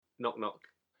Knock knock.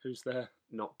 Who's there?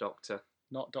 Not Doctor.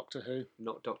 Not Doctor Who.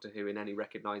 Not Doctor Who in any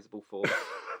recognisable form.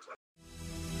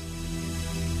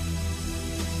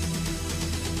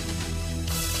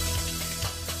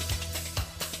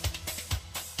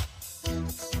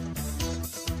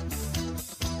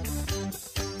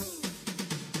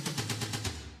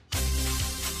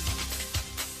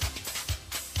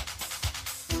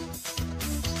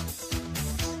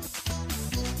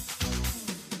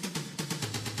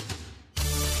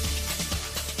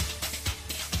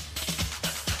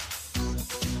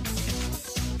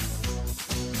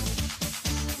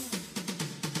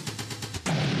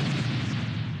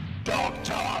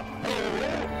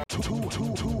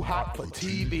 Too hot for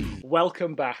TV.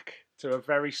 Welcome back to a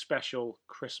very special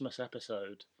Christmas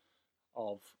episode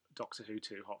of Doctor Who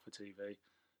 2 Hot for TV.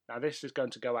 Now, this is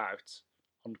going to go out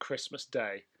on Christmas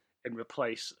Day in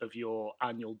replace of your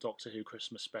annual Doctor Who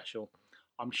Christmas special.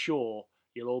 I'm sure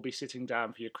you'll all be sitting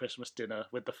down for your Christmas dinner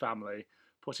with the family,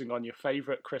 putting on your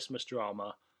favourite Christmas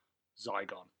drama,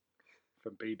 Zygon,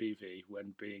 from BBV,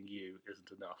 When Being You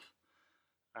Isn't Enough.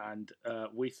 And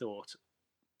we thought,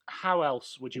 how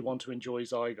else would you want to enjoy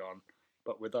Zygon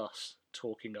but with us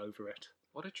talking over it?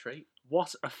 What a treat.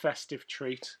 What a festive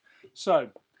treat. So,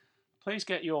 please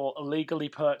get your illegally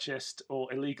purchased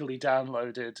or illegally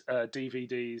downloaded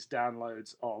DVDs,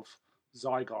 downloads of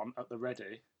Zygon at the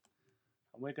ready.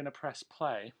 And we're going to press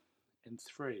play in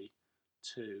 3,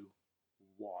 2,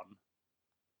 1,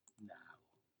 now.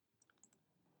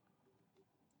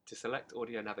 To select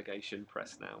audio navigation,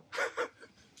 press now.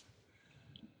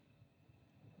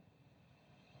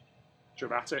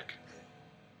 Dramatic.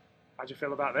 How do you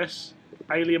feel about this?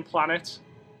 Alien planet.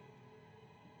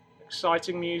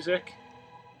 Exciting music.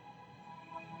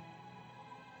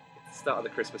 It's the start of the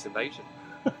Christmas invasion.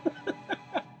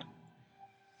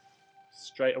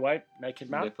 Straight away,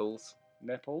 naked man. Nipples.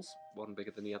 Nipples. One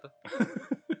bigger than the other.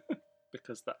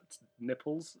 Because that's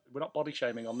nipples. We're not body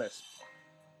shaming on this.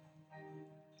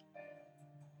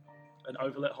 An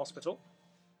overlit hospital.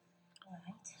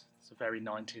 It's a very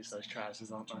 90s, those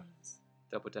trousers, aren't they?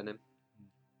 Double denim.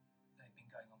 They've been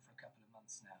going on for a couple of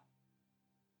months now.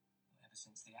 Ever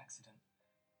since the accident.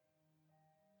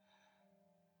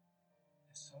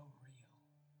 They're so real.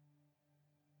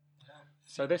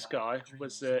 So this guy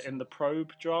was in the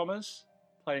Probe dramas,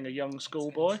 playing a young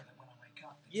schoolboy.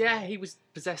 Yeah, he was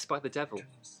possessed by the devil.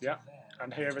 Yeah,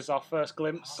 and here is our first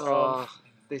glimpse Oh, of...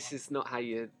 this is not how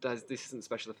you... This isn't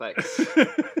special effects.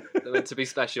 They're meant to be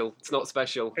special. It's not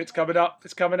special. It's coming up,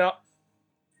 it's coming up.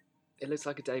 It looks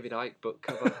like a David Icke book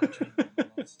cover.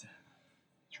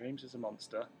 Dreams is a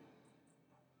monster.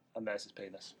 And there's his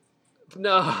penis.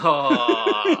 No!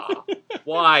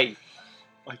 Why?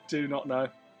 I do not know.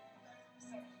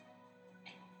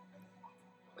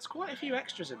 There's quite a few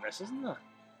extras in this, isn't there?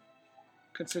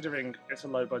 Considering it's a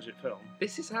low-budget film.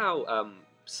 This is how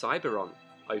Cyberon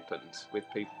opened, with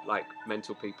people like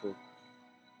mental people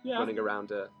running around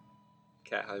a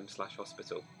care home /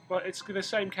 hospital. Well, it's the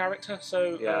same character,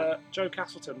 so Yeah. Joe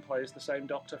Castleton plays the same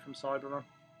doctor from Cyberman.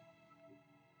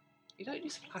 You don't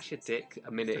just flash a dick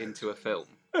a minute into a film.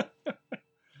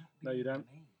 No, you don't.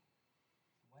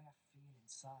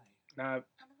 Now,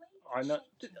 I know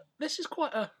this is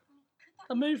quite a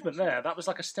movement there. That was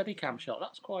like a steady cam shot.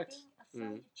 That's quite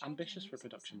ambitious for a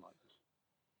production like this.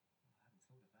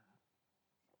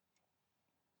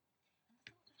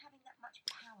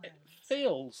 It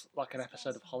feels like an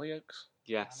episode of Hollyoaks.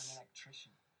 Yes.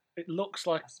 It looks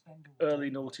like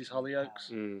early noughties Hollyoaks.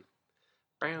 Mm.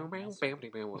 You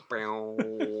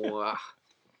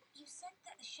said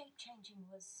that the shape changing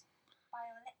was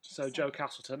bioelectric. So Jo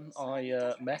Castleton,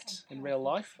 I met in real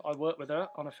life. I worked with her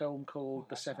on a film called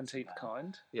The 17th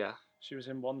Kind. Yeah. She was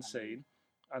in one scene.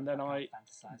 And then I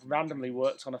randomly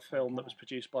worked on a film that was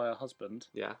produced by her husband.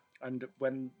 Yeah. And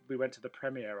when we went to the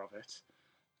premiere of it,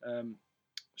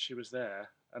 she was there.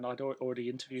 And I'd already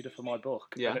interviewed her for my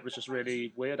book. Yeah. And it was just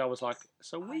really weird. I was like,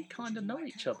 so we kind of know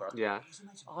each other. Yeah.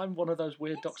 I'm one of those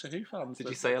weird Doctor Who fans. Did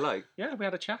you say hello? Yeah, we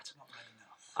had a chat.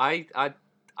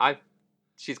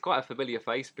 She's quite a familiar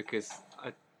face because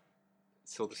I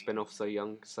saw the spin-off so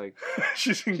young. So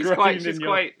she's ingrained in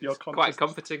your quite consciousness.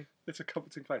 comforting. It's a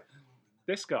comforting face.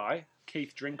 This guy,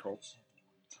 Keith Drinkle,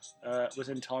 was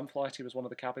in Time Flight. He was one of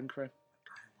the cabin crew.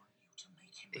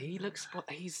 He looks.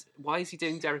 Why is he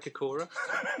doing Derek Acora?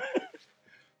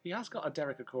 He has got a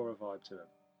Derek Acora vibe to him.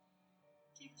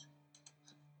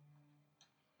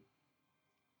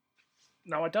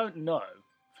 Now, I don't know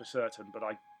for certain, but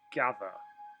I gather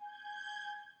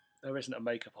there isn't a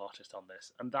makeup artist on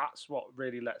this, and that's what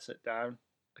really lets it down.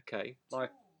 Okay.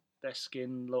 Like, their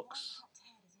skin looks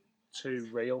too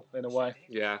real in a way.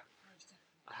 Yeah.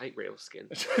 I hate real skin.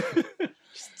 Just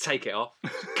take it off.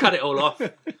 Cut it all off.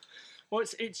 Well,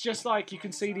 it's just like you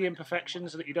can see the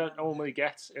imperfections that you don't normally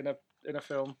get in a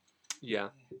film, Yeah.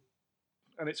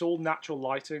 and it's all natural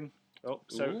lighting. Oh,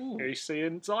 so Ooh. he's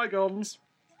seeing Zygons.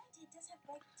 The idea does have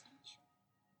great potential.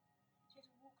 To be able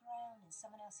to walk around in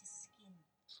someone else's skin.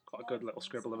 It's quite a good little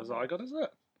scribble of a Zygon, isn't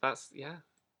it? That's, yeah.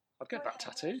 I'd get that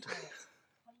tattooed.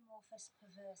 Polymorphous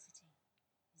perversity.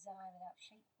 Desire without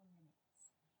shape or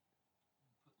limits.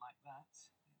 Put like that,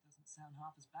 it doesn't sound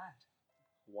half as bad.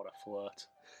 What a flirt.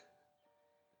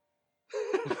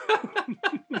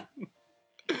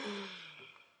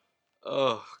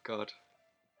 Oh, God.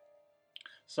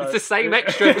 So It's the same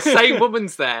extra, the same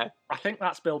woman's there. I think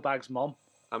that's Bill Bag's mom.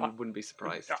 I wouldn't be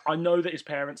surprised. I know that his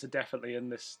parents are definitely in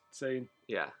this scene.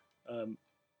 Yeah. But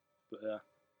yeah.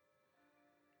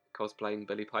 Cosplaying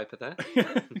Billy Piper there.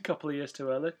 A couple of years too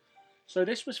early. So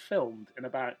this was filmed in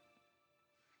about,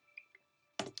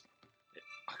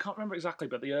 I can't remember exactly,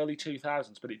 but the early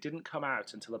 2000s, but it didn't come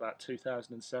out until about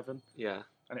 2007. Yeah.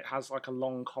 And it has like a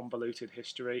long, convoluted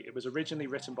history. It was originally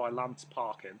written by Lance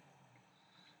Parkin,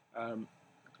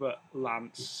 but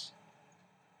Lance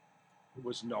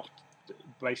was not,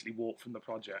 basically walked from the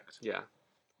project. Yeah.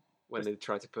 When they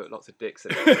tried to put lots of dicks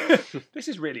in it. This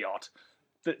is really odd.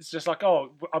 It's just like,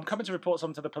 oh, I'm coming to report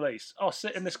something to the police. Oh,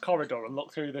 sit in this corridor and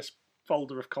look through this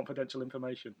folder of confidential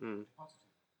information. Mm.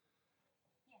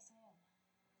 Yes, I am.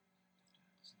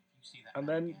 You see that And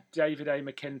man then again? David A. Tell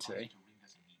McKenty him to ring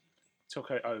us immediately.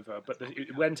 took it over, but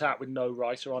it went out with no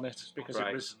writer on it because Right.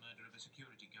 it was The murder of a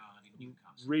security guard in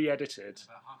Newcastle. re-edited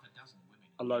About half a dozen women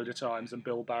a load of times, and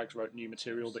Bill Baggs wrote new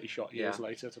material that he shot years Yeah.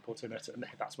 later to put in it, and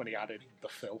that's when he added the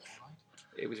filth.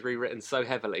 It was rewritten so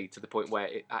heavily to the point where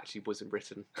it actually wasn't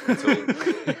written at all.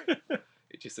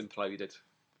 It just imploded.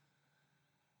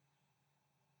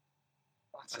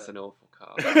 That's an awful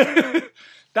car.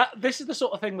 This is the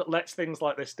sort of thing that lets things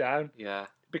like this down, Yeah.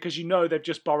 because you know they've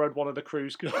just borrowed one of the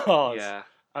crew's cars, Yeah.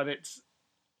 and it's,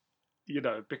 you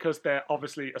know, because they're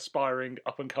obviously aspiring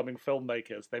up-and-coming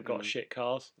filmmakers, they've got shit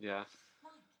cars. Yeah.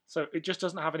 So it just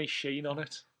doesn't have any sheen on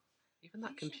it. Even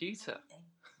that computer.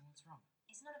 What's wrong?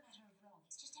 It's not a matter of wrong.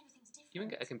 It's just everything's different. You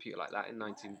wouldn't get a computer like that in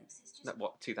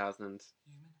 2000 and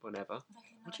whatever.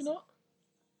 Would you not?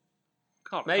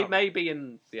 Can't, Maybe, can't- maybe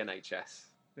in the NHS.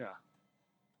 Yeah.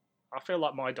 I feel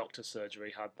like my doctor's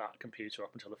surgery had that computer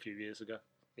up until a few years ago.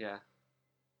 Yeah.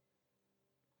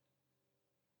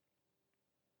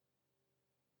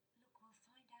 Look, we'll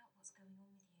find out what's going on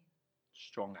with you.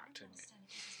 Strong I acting. don't understand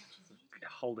it just as much as you do.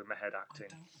 Holding the head I acting.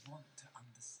 don't want to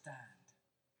understand.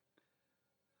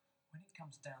 When it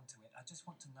comes down to it, I just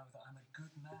want to know that I'm a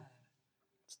good man.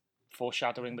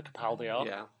 Foreshadowing the Capaldi arc.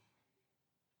 Yeah.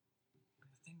 And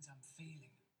the things I'm feeling.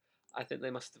 I think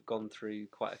they must have gone through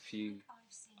quite a few I've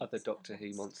seen other this Doctor Who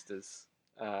once. monsters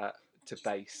to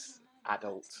base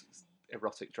adult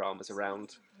erotic dramas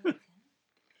around.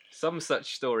 Some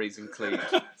such stories include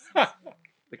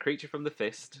The Creature from the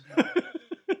Fist,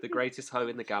 The Greatest Hoe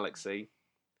in the Galaxy,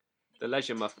 The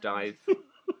Leisure Muff Dive,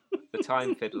 The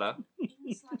Time Fiddler,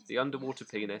 The Underwater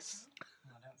Penis,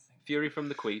 I don't think. Fury from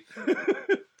the Queef,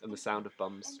 and The Sound of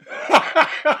Bums.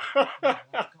 I've got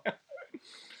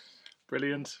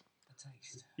Brilliant. the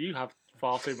taste. You have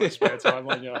far too much spare time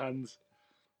on your hands.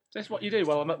 Is this what you do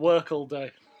while I'm at work all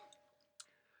day?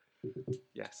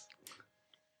 Yes.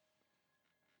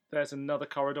 There's another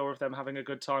corridor of them having a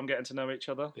good time getting to know each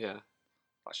other. Yeah.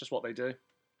 That's just what they do.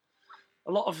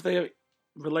 A lot of the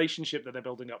relationship that they're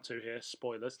building up to here,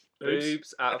 spoilers. Oops.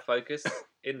 Boobs, out of focus,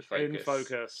 in focus. In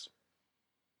focus.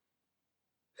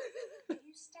 Are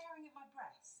you staring at my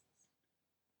breasts?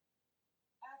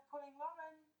 Calling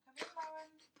Lauren. Come in,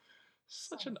 Lauren.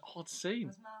 Such an odd I scene.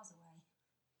 was miles away.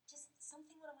 Just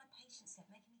something one of my patients said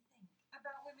making me think.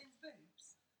 About women's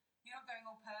boobs? You're not going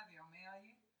all pervy on me, are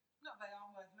you? Not they are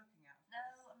worth looking at.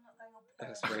 No, I'm not going all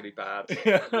That's pervy. really bad.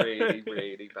 Yeah. Really,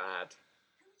 really bad.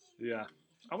 Who are you Yeah.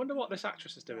 really, if you I wonder can what this really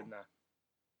actress is do doing that?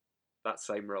 now. That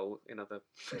same role in other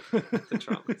the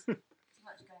dramas. Too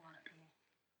much going on up here.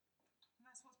 And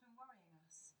that's what's been worrying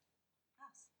us.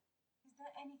 Us. Is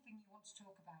there anything you want to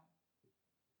talk about?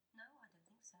 No, I don't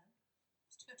think so.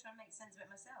 Still trying to make sense of it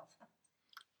myself.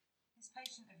 This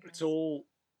patient of yours, It's all.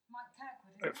 Mike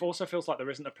Kirkwood, It also feels like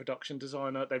there isn't a production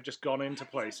designer. They've just gone into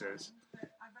places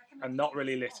and not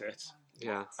really lit it.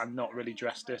 Yeah. and not really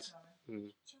dressed it. Mm.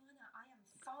 Joanna, I am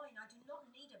fine. I do not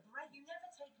need a break. You never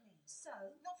take leave. So,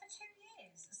 Not for 2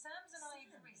 years. Sam's and I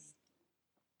agree.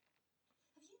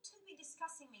 have you two been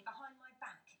discussing me behind my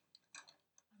back?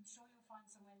 I'm sure you'll find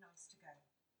somewhere nice to go.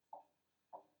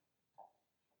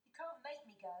 You can't make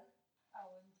me go.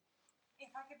 Oh, and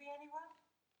if I could be anywhere,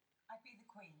 I'd be the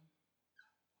queen.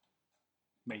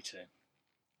 Me too.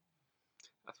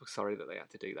 I feel sorry that they had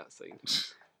to do that scene.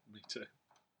 Me too.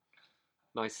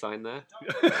 Nice sign there.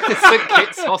 St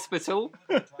Kitts Hospital,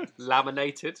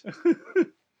 laminated.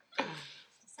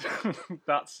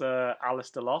 That's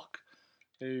Alistair Locke,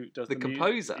 who does The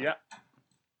composer? Yeah.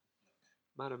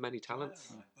 Man of many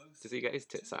talents. Does he get his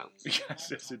tits out?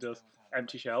 Yes, he does.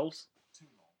 Empty shelves. Too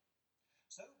long.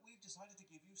 So we've decided to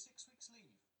give you 6 weeks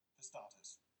leave, for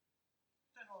starters.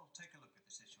 Then we'll take a look at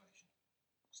the situation,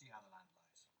 see how the land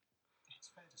lies. It's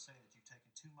fair to say that you've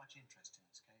taken too much interest in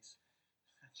this case,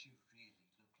 and you really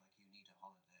look like you need a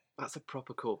holiday. That's a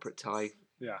proper corporate tie.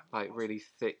 Yeah. Like really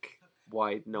thick,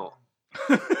 wide knot.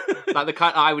 Like the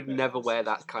kind I would never wear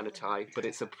that kind of tie, but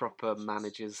it's a proper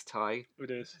manager's tie.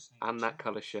 It is. And that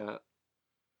colour shirt.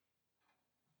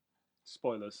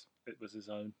 Spoilers. It was his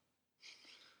own.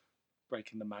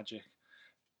 Breaking the magic.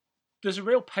 There's a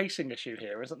real pacing issue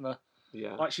here, isn't there?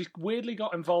 Yeah. Like, she's weirdly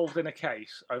got involved in a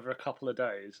case over a couple of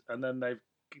days, and then they've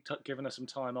given her some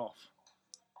time off.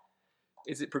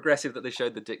 Is it progressive that they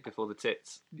showed the dick before the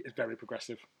tits? It's very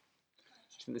progressive. Do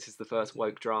you think this is the first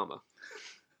woke drama?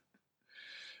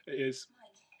 It is.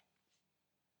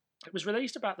 It was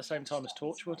released about the same time as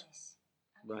Torchwood,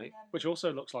 Right. which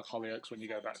also looks like Hollyoaks when you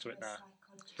go back to it now,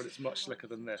 but it's much slicker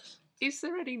than this. Is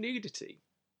there any nudity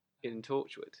in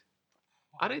Torchwood?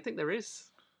 I don't think there is.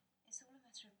 It's all a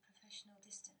matter of professional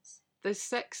distance. There's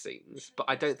sex scenes, but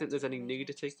I don't think there's any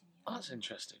nudity. Oh, that's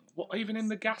interesting. What, even in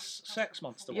the gas sex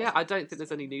monster one? Yeah, I don't think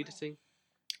there's any nudity.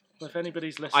 Well, if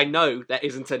anybody's I listening... know there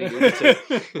isn't any nudity. I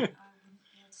wouldn't be able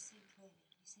to see clearly,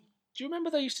 you see. Do you remember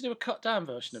they used to do a cut-down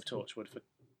version of Torchwood for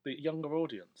the younger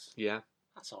audience? Yeah,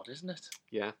 That's odd, isn't it?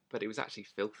 yeah, but it was actually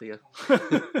filthier.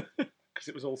 Because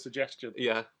it was all suggestion.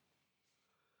 Yeah.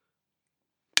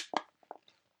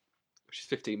 Which is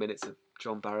 15 minutes of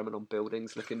John Barrowman on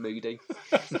buildings looking moody.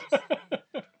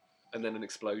 And then an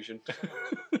explosion. Tomorrow.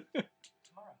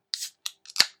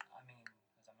 I mean,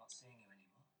 as I'm not seeing you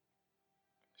anymore.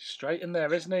 Straight in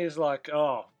there, isn't he? He's like,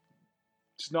 oh,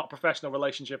 it's not a professional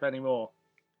relationship anymore.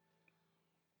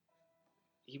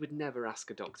 You would never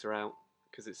ask a doctor out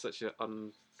because it's such an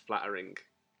unflattering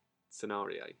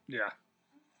scenario. Yeah.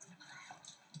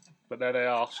 But there they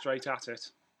are, straight at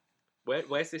it.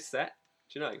 Where's this set?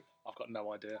 Do you know? I've got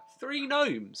no idea. 3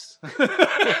 gnomes.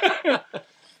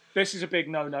 This is a big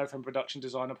no-no from a production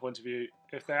designer point of view.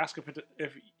 If they ask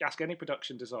if you ask any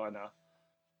production designer,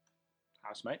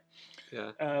 housemate,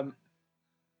 Yeah.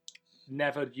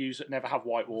 never have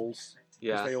white walls because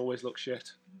Yeah. they always look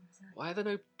shit. Why are there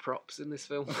no props in this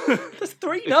film? There's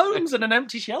 3 gnomes and an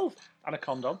empty shelf and a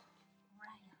condom. Ray,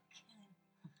 I'll kill him.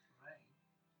 Ray.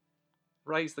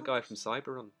 Ray's the guy from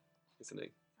Cyberon, isn't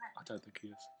he? I don't think he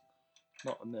is.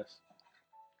 Not in this.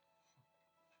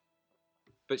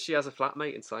 But she has a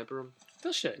flatmate in Cyberon.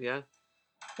 Does she? Yeah.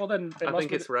 Well then, I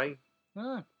think it's Ray.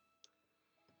 Ah.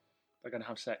 They're going to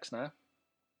have sex now.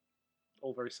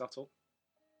 All very subtle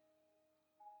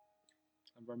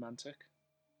and romantic.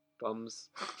 Bums.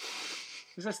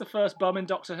 Is this the first bum in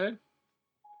Doctor Who?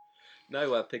 No,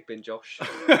 Pigbin Josh.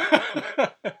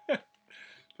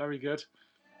 Very good.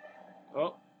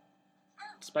 Oh,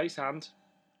 space hand.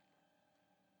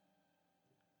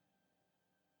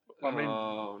 I mean,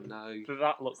 Oh no.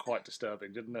 that looked quite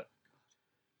disturbing, didn't it?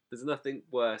 There's nothing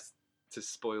worse to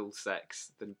spoil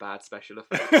sex than bad special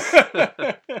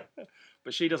effects.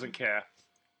 But she doesn't care.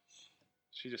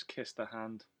 She just kissed her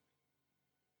hand.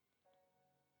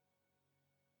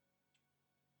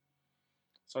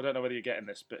 So I don't know whether you're getting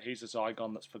this, but he's a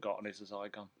Zygon that's forgotten he's a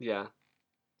Zygon. Yeah.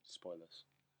 Spoilers.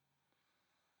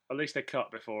 At least they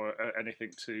cut before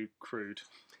anything too crude.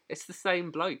 It's the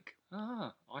same bloke.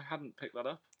 Ah, I hadn't picked that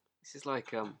up. This is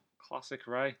like Classic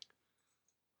Ray.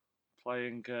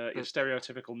 Playing your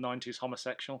stereotypical 90s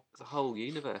homosexual. there's a whole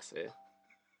universe here.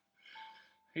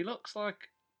 He looks like...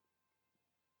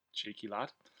 Cheeky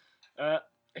lad.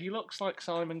 He looks like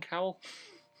Simon Cowell.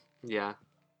 Yeah.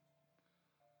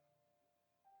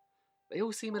 They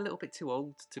all seem a little bit too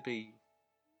old to be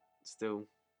still.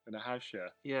 In a house share.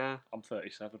 Yeah. I'm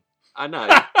 37. I know.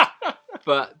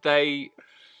 But they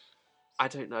I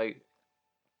don't know.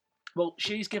 Well,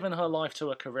 she's given her life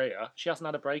to a career. She hasn't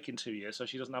had a break in 2 years, so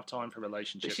she doesn't have time for But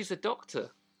relationships. she's a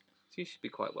doctor. She should be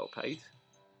quite well paid.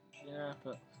 Yeah,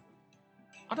 but...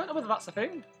 I don't know whether that's a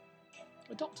thing.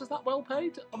 Are doctors that well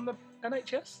paid on the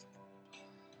NHS?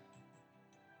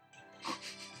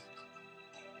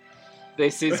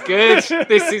 This is good.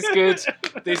 This is good.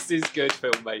 This is good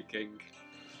filmmaking.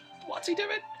 What's he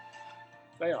doing?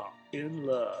 They are in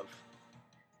love.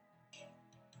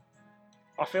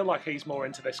 I feel like he's more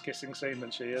into this kissing scene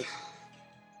than she is.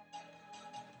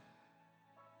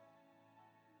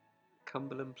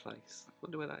 Cumberland Place.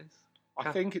 Wonder where that is.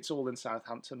 I think it's all in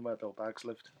Southampton where Bill Baggs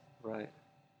lived. Right.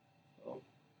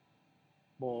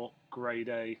 More grade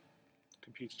A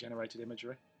computer generated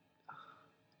imagery.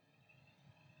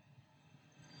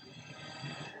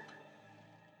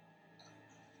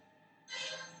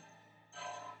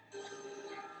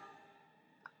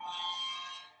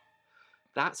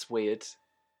 That's weird,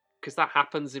 because that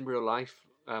happens in real life.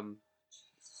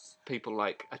 People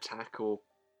like attack or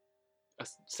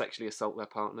sexually assault their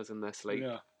partners in their sleep. Yeah.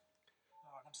 Lauren,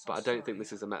 I'm so But I don't sorry. think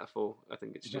this is a metaphor. I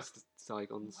think it's Yeah. just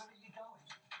Saigons. Where are you going?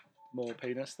 More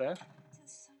penis there. To the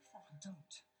sofa.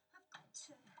 Don't. I've got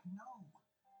to. No.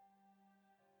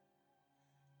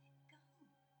 Go.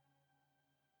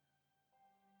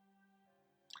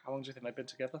 How long do you think they've been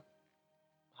together?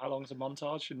 How long's a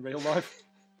montage in real life?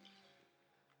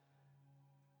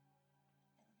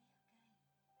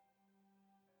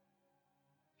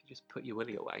 If you just put your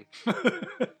willy away.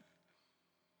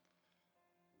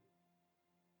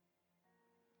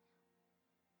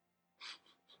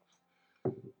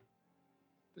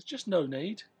 There's just no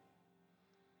need.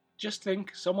 Just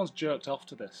think, someone's jerked off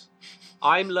to this.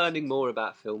 I'm learning more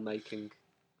about filmmaking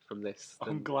from this. I'm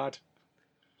than- glad.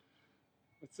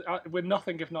 We're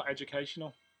nothing if not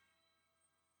educational.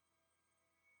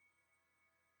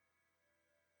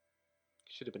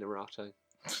 Should have been Arato.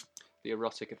 The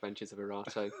erotic adventures of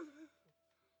Arato.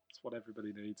 It's what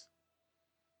everybody needs.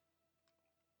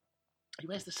 He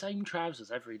wears the same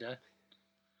trousers every day.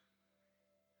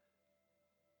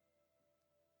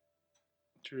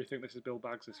 Do you think this is Bill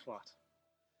Baggs' flat?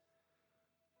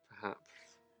 Perhaps.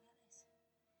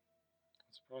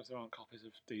 I'm surprised there aren't copies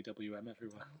of DWM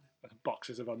everywhere.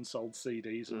 Boxes of unsold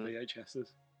CDs and VHSs.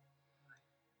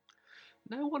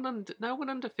 No one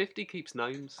under 50 keeps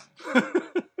gnomes.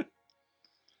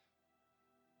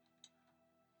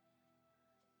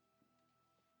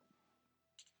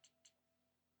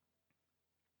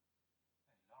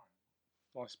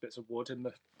 Nice bits of wood in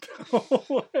the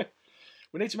hallway.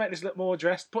 We need to make this look more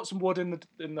dressed. Put some wood in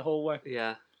the hallway.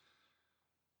 Yeah.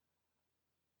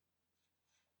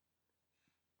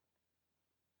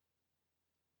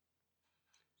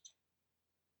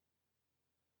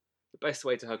 The best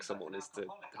way to hug someone is to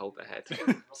hold their head.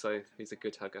 So he's a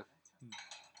good hugger.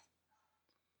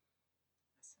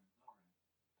 Listen, Lauren.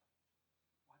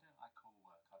 Why don't I call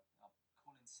work? I'll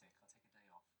call in sick. I'll take a day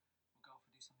off. We'll go off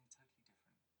and do something totally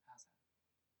different. How's that? I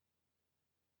guess.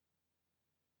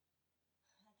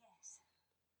 I'll deal with the rest of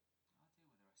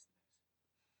this.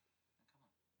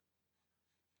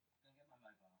 Now, come on. Go and get my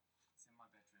mobile. It's in my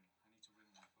bedroom. I need to ring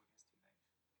them before it gets too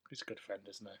late. He's a good friend,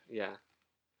 isn't he? Yeah.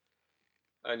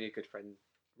 Only a good friend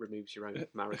removes your own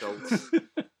marigolds.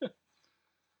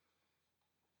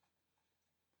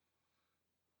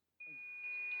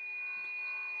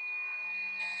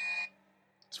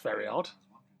 It's very odd.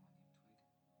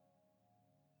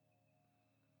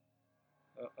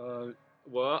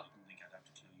 What? I didn't think I'd have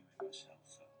to tell you it myself,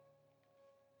 so.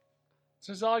 It's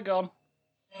a Zygon.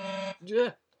 Yeah.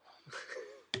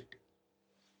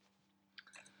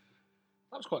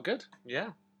 That was quite good.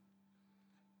 Yeah.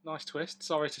 Nice twist.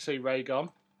 Sorry to see Ray gone,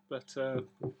 but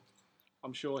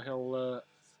I'm sure he'll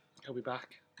be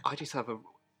back. I just have a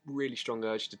really strong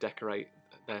urge to decorate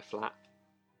their flat.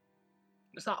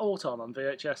 Is that Auton on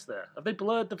VHS there? Have they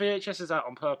blurred the VHSs out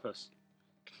on purpose?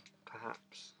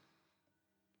 Perhaps.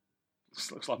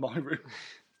 This looks like my room.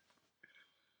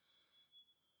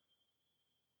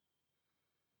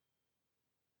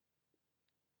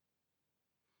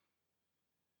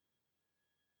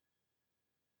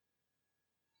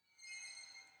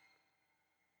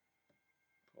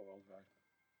 Poor old Ray.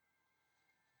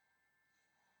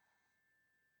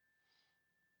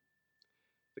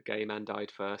 The gay man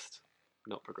died first.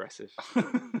 Not progressive.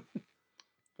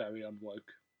 Very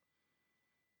unwoke.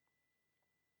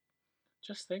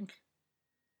 Just think.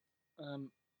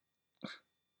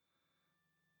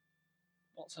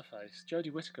 What's her face?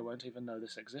 Jodie Whittaker won't even know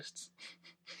this exists.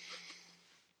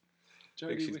 I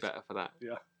think she's better for that.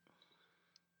 Yeah.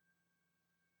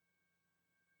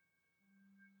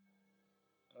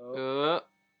 Oh,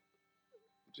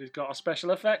 she's got a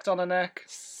special effect on her neck.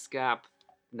 Scab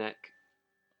neck.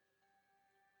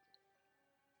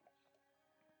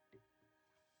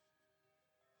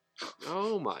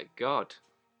 Oh my god.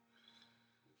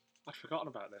 I'd forgotten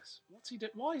about this. What's he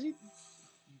doing? Why is he? You've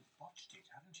botched it,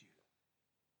 haven't you?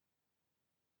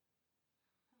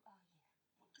 Who are you?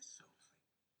 What, this sort of thing?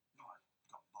 No, I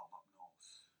got Bob up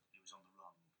north. He was on the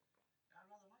run. I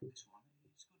rather like this one.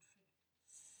 It's good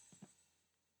fit.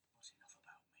 But enough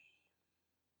about me.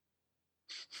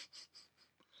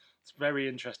 It's very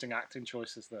interesting acting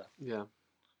choices there. Yeah.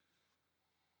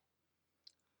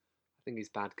 I think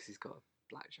he's bad because he's got a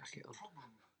black jacket on. The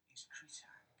problem is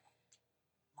Kritak.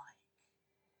 Mike.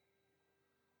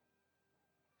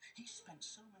 He spent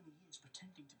so many years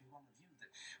pretending to be one of you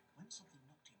that when something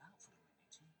knocked him out for a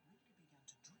minute, he really began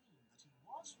to dream that he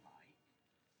was Mike,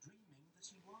 dreaming that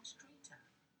he was Kritak.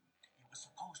 You were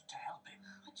supposed to help him.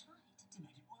 I tried. You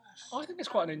made it worse. I think it's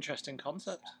quite an interesting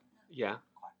concept Yeah.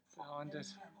 Quite behind it.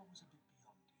 That was a bit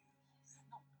beyond you.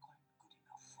 Not quite good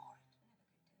enough for it.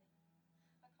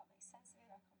 I can't make sense of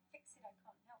it. I can't fix it. I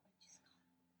can't help it. Just can't.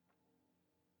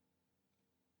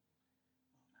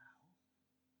 Well, now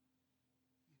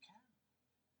you can.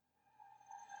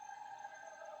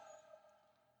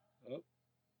 Oh.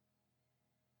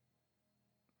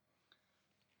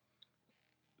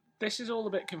 This is all a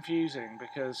bit confusing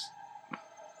because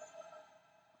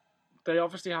they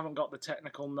obviously haven't got the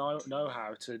technical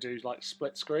know-how to do like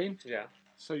split screen, Yeah.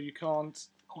 so you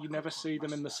never see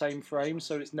them in the same frame,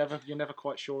 so you're never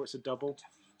quite sure it's a double,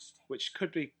 which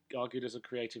could be argued as a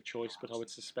creative choice, but I would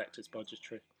suspect it's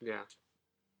budgetary. Yeah.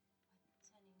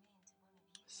 Turning me into one of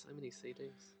you. So many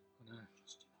CDs. I know.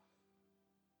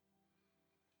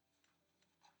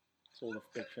 It's all a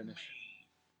big finish.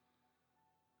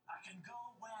 I can go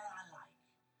where I like.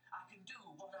 I can do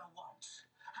what I want.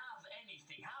 Have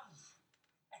anything. Have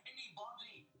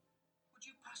anybody. Would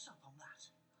you pass up on that?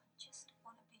 I just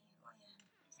want to be who I am.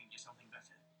 You think you're something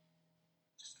better?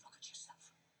 Just look at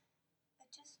yourself. I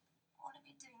just want to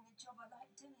be doing the job I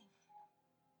like doing.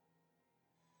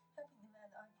 Helping the man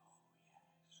I Oh,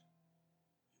 yes. You love him.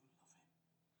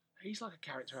 He's like a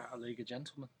character out of League of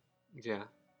Gentlemen, Yeah.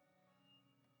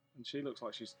 and she looks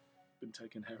like she's been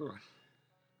taking heroin.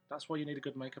 That's why you need a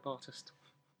good makeup artist.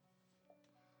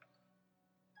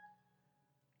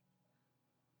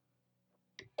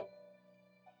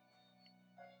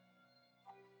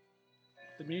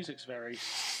 The music's very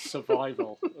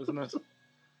survival, isn't it?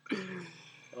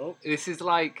 Oh, This is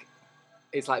like,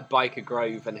 it's like Biker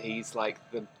Grove, and he's like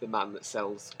the man that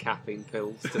sells caffeine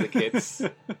pills to the kids.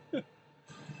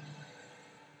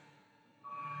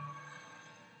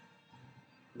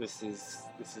 This is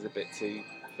a bit too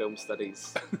film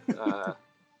studies,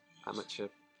 amateur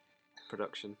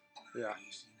production. yeah.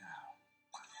 Easy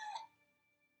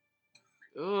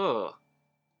now. Ugh.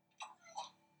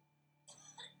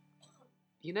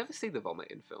 You never see the vomit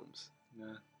in films.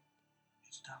 No.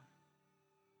 It's done.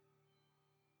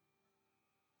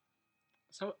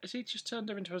 So has he just turned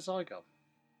her into a Zygon?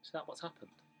 Is that what's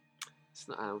happened? It's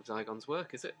not how Zygons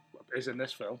work, is it? It is in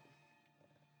this film.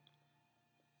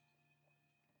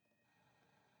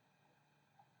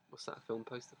 What's that film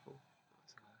poster for? Me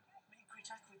and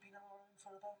Kritak, we've been on our own for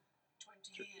about 20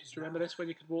 years. Do you remember this when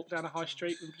you could walk down a high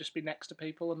street and just be next to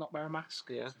people and not wear a mask?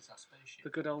 Yeah. Since our spaceship. The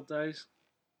good old days.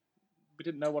 We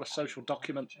didn't know what a social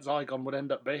document Zygon would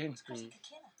end up being. He's a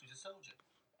killer. He's a soldier.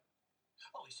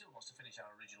 Oh, he still wants to finish our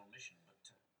original mission,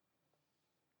 but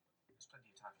there's plenty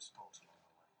of time for sports along the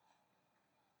way.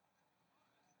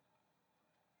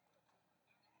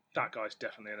 That guy's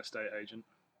definitely an estate agent.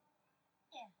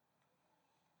 Yeah.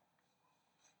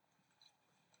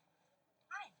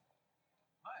 Hi.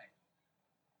 Hi.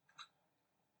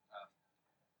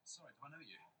 Sorry, do I know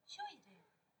you? Sure you do.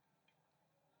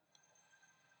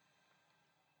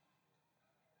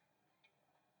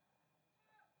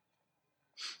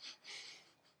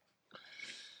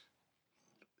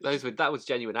 That was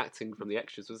genuine acting from the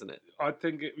extras, wasn't it? I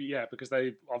think, yeah, because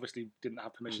they obviously didn't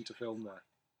have permission to film there.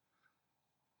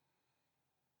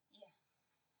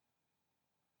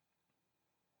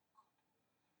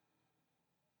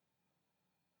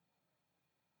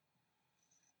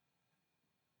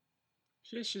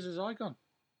 Yeah. She's a Zygon.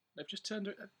 They've just turned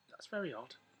her... That's very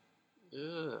odd.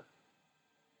 Ugh.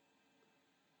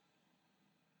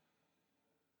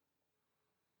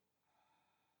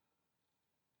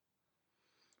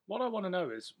 What I want to know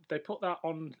is, they put that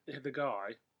on the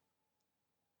guy,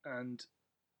 and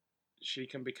she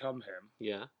can become him,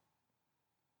 Yeah.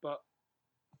 but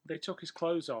they took his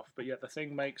clothes off, but yet the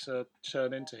thing makes her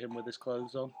turn into him with his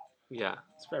clothes on. Yeah.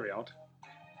 It's very odd.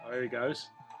 Oh, here he goes.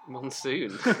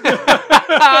 Monsoon.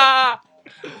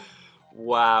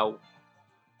 Wow.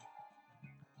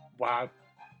 Wow.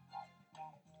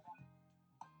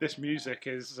 This music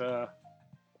is...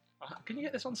 Can you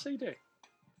get this on CD?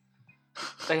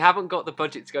 They haven't got the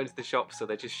budget to go into the shop, so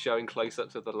they're just showing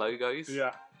close-ups of the logos.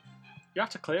 Yeah. You have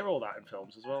to clear all that in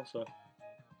films as well, so...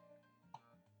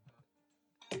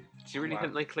 Do you really Wow.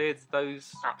 think they cleared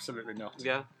those? Absolutely not.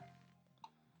 Yeah.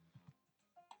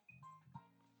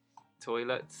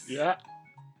 Toilets. Yeah.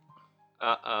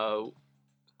 Uh-oh.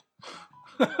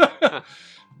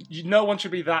 No one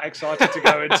should be that excited to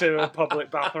go into a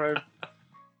public bathroom.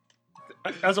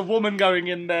 As a woman going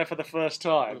in there for the first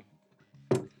time.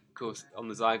 Of course, on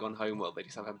the Zygon homeworld, they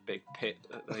just have a big pit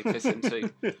that they piss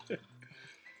into.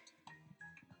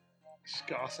 She's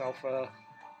got herself a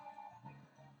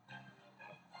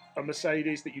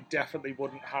Mercedes that you definitely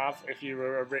wouldn't have if you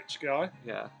were a rich guy.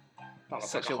 Yeah. That looks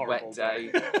Such like a horrible wet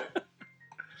day.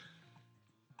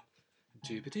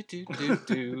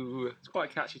 Do-ba-do-do-do-do. It's quite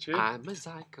a catchy tune. I'm a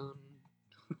Zygon.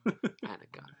 And I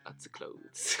got lots of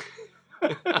clothes.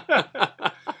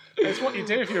 It's what you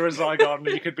do if you're a Zygon.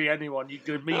 You could be anyone. You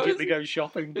could immediately go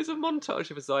shopping. There's a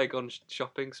montage of a Zygon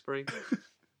shopping spree.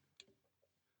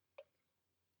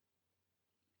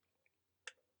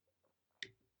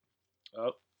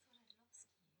 Oh.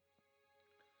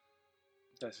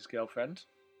 There's his girlfriend.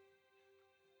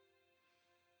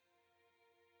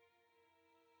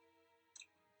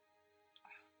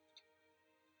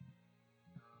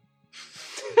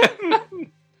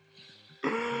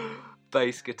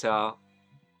 Bass guitar.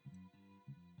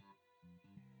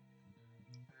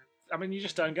 I mean, you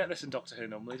just don't get this in Doctor Who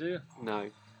normally, do you? No.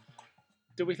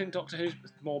 Do we think Doctor Who's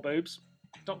more boobs?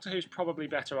 Doctor Who's probably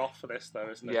better off for this, though,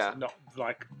 isn't it? Yeah. Not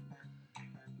like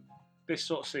this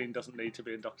sort of scene doesn't need to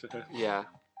be in Doctor Who. Yeah.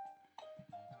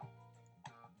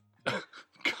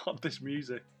 God, this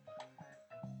music.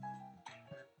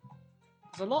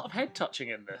 There's a lot of head touching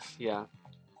in this. Yeah.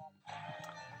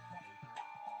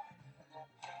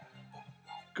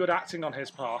 Good acting on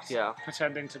his part. Yeah.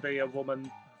 Pretending to be a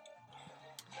woman,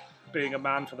 being a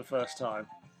man for the first time.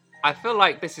 I feel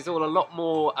like this is all a lot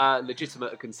more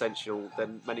legitimate and consensual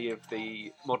than many of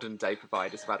the modern day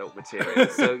providers of adult material.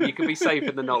 So you can be safe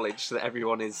in the knowledge that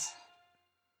everyone is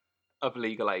of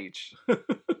legal age.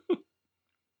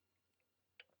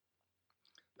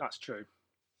 That's true.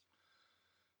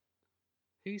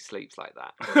 Who sleeps like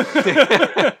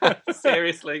that?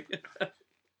 Seriously. How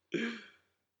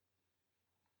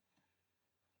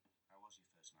was your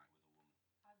first night with a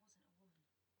woman?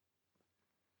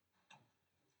 I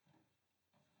wasn't a woman.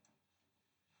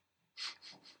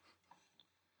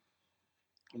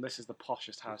 And this is the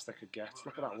poshest house they could get.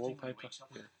 Look at that wallpaper.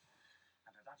 And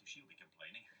at that, she'll be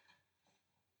complaining.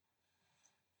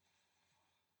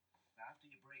 Now, after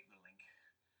you break the link,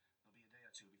 there'll be a day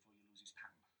or two before you lose his Pam.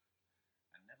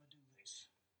 And never do this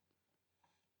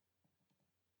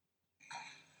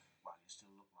while you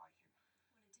still look like him.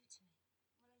 What will it do to me?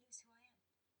 Will I lose who I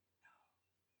am?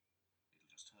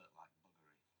 It'll just hurt like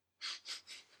buggery.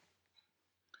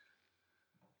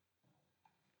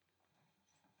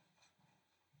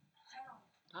 How?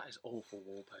 That is awful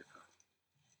wallpaper.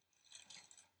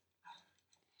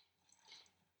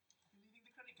 You're leaving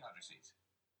the credit card receipt.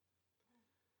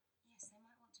 Yes, they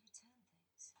might want to return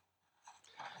things.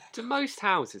 Do most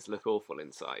houses look awful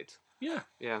inside? Yeah.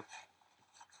 Yeah.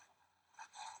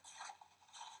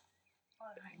 All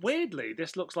right. Weirdly,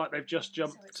 this looks like they've just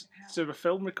jumped to a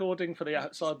film recording for the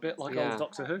outside bit, like Yeah. old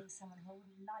Doctor Who. Someone who I would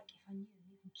like if I knew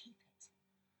you can keep it.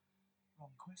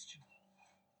 Wrong question.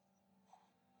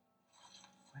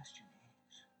 The question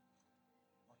is,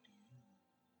 what do you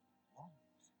want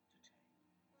to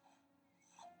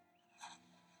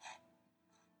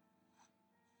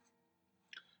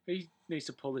take? He needs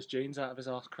to pull his jeans out of his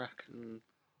arse crack. Mm.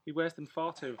 He wears them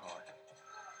far too high.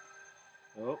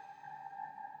 Oh.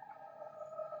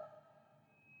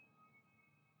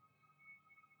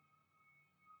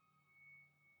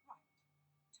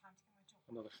 Time to get my job.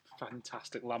 Another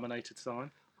fantastic laminated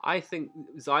sign. I think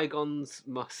Zygons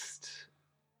must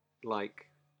like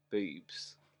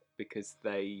boobs because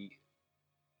they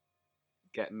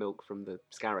get milk from the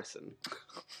Scarrison.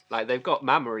 Like they've got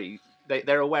mammary.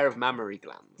 They're aware of mammary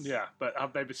glands. Yeah, but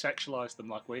have they sexualised them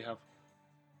like we have?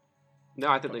 No,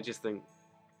 I think they just think,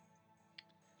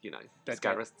 you know, They're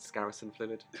Scarrison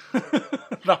fluid.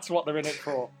 That's what they're in it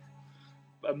for.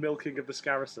 A milking of the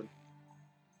Scarrison.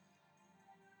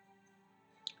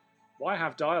 Why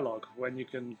have dialogue when you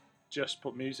can just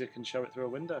put music and show it through a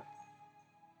window?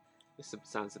 This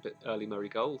sounds a bit early Murray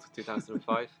Gold,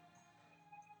 2005.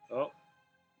 Oh,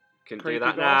 Can Creepy do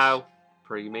that boss.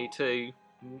 now. Me Too.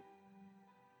 Mm.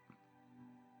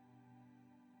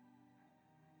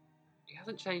 He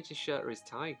hasn't changed his shirt or his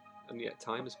tie, and yet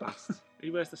time has passed. he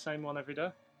wears the same one every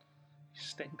day. He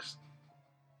stinks.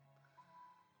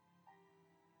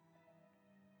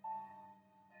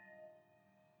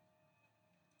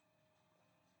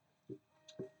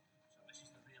 So this is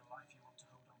the real life you want to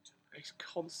hold on to. He's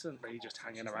constantly just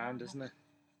hanging around, isn't he?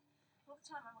 All the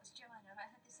time I watched Joanna, I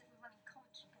had this little running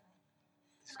commentary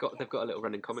going. They've got a little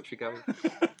running commentary going.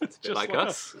 It's a bit like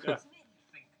us. Yeah.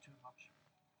 Think too much.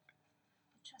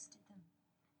 I trusted them.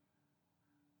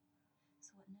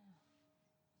 So what now?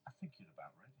 I think you're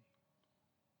about ready.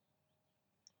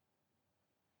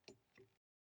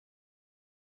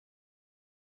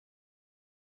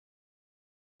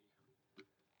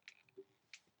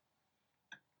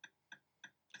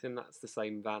 think that's the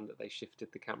same van that they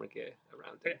shifted the camera gear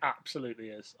around in. It absolutely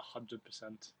is,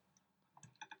 100%.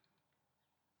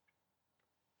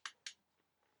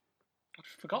 I'd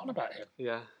forgotten about him.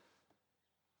 Yeah.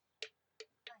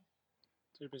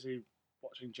 Too busy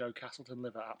watching Joe Castleton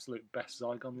live our absolute best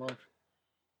Zygon life.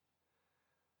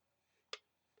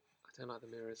 I don't like the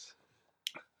mirrors.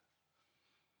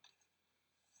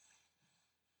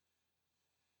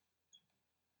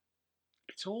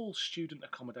 It's all student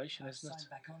accommodation, I've isn't it? signed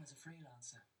back on as a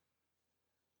freelancer.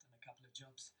 Done a couple of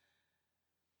jobs.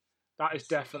 That is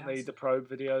definitely the probe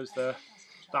videos there.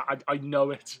 That I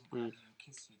know it. I didn't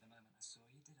kiss you the moment I saw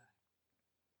you, did I?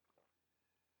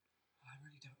 I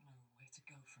really don't know where to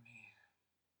go from here.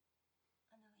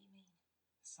 I know what you mean.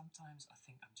 Sometimes I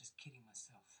think I'm just kidding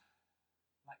myself.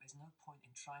 Like there's no point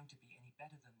in trying to be any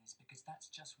better than this because that's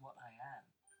just what I am.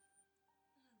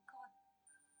 No, God.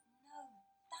 No.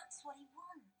 That's what he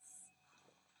wants.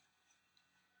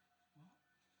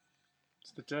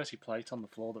 It's the dirty plate on the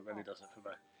floor that really does it for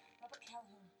me. Robert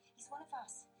Calhoun. He's one of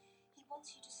us. He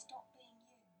wants you to stop being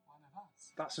you. One of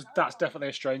us. That's definitely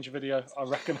a Stranger video, I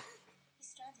reckon. He's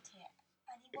stranded here,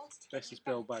 and he wants to get This you is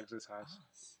Bill back. Baggs' house.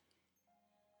 Us.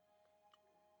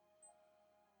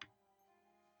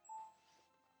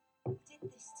 You did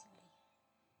this to me.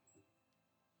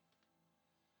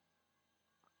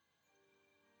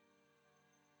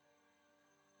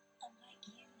 I'm like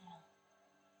you now.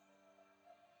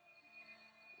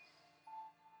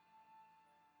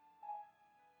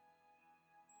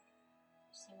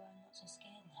 So I'm not so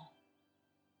scared now.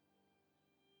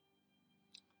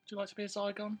 Would you like to be a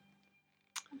Zygon?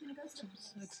 I'm gonna go to the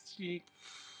police. Did you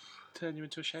turn you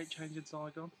into a shape-changing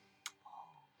Zygon?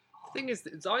 The thing is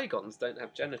that Zygons don't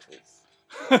have genitals.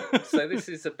 So this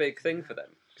is a big thing for them.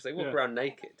 Because they walk Yeah. around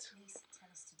naked. Police tell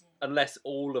us to do. Unless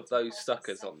all of those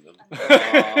suckers on them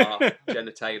are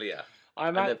genitalia. I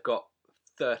And might. they've got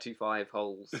 35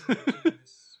 holes. This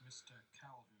Mr.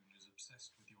 Calhoun is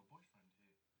obsessed with your boyfriend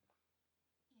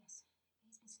here. Yes,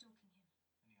 he's been stalking him.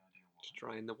 Any idea why? Just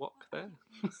trying the wok there.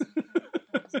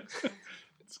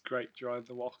 It's great drawing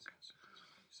the walk.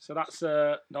 So that's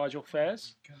Nigel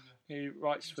Fairs, who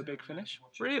writes for Big Finish.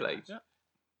 Really? Yeah.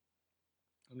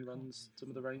 And he runs some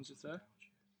of the ranges there.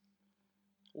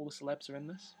 All the celebs are in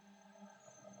this.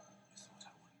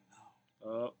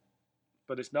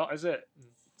 But it's not, is it?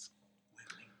 He's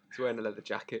wearing a leather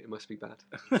jacket. It must be bad.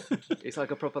 It's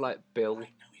like a proper like Bill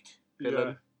Yeah.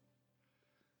 villain.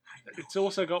 It's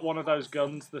also got one of those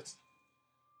guns that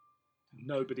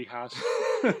nobody has.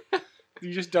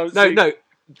 You just don't No, see no,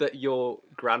 that your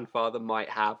grandfather might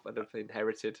have and have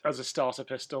inherited. as a starter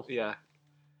pistol. Yeah.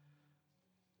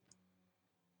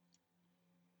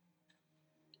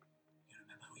 You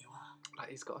remember who you are? Like,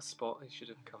 he's got a spot. He should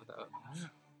have covered that up.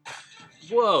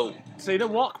 Whoa! See, the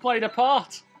wok played a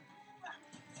part.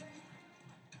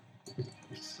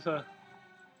 It's,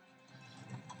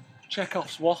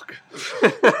 Chekhov's wok.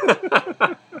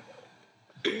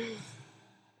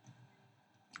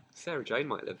 Sarah Jane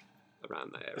might live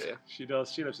around that area. She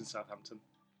does. She lives in Southampton.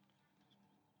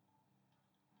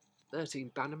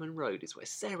 13 Bannerman Road is where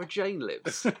Sarah Jane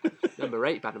lives. Number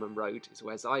 8 Bannerman Road is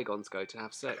where Zygons go to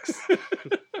have sex.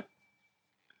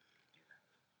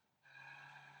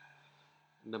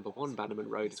 Number 1 Bannerman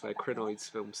Road is where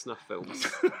Crinoids film snuff films.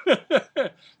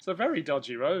 It's a very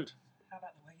dodgy road. How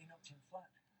about the way you knocked him flat?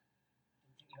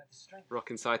 Didn't think you had the strength.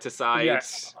 Rocking side to side.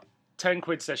 Yes. 10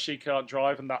 quid says she can't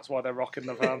drive, and that's why they're rocking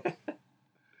the van.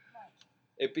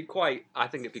 I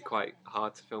think it'd be quite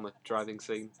hard to film a driving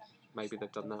scene. Maybe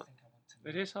they've done that.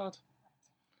 It is hard.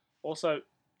 Also,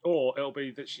 or it'll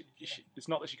be that it's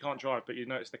not that she can't drive, but you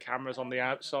notice the camera's on the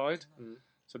outside. Mm.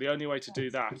 So the only way to do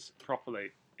that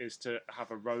properly is to have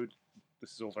a road.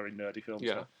 This is all very nerdy film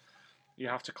Yeah. stuff. You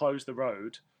have to close the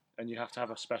road, and you have to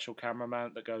have a special camera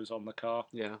mount that goes on the car,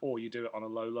 Yeah. or you do it on a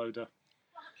low loader.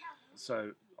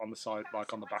 So on the side,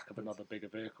 like on the back of another bigger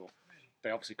vehicle.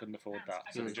 They obviously couldn't afford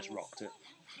that, so they just rocked it.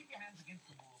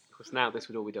 Of course, now this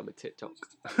would all be done with TikTok.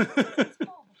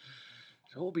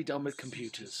 It'll all be done with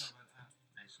computers,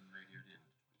 Mason radioed in.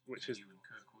 which is You and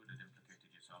Kirkwood had implicated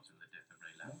yourselves in the death of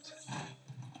Ray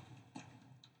Lamb.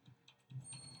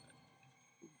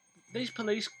 these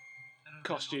police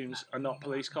costumes are not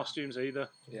police costumes either.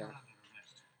 Yeah.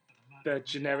 They're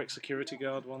generic security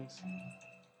guard ones.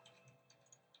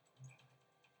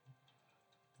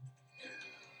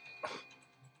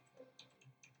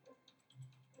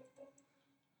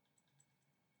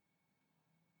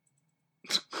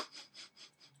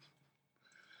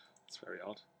 It's very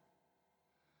odd.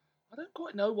 I don't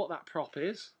quite know what that prop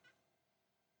is.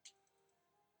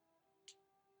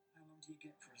 How long do you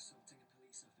get for assaulting a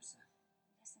police officer?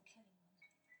 Less than killing one.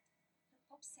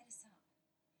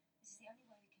 only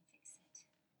way we can fix it.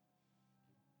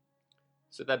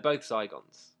 So they're both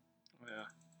Zygons. Yeah.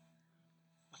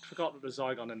 I forgot that the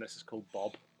Zygon in this is called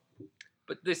Bob.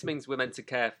 But this means we're meant to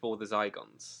care for the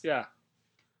Zygons. Yeah.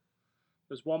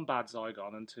 There's one bad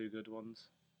Zygon and two good ones.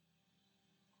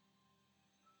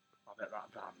 I bet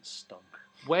that van stunk.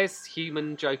 Where's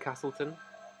human Joe Castleton?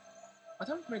 I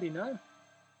don't really know.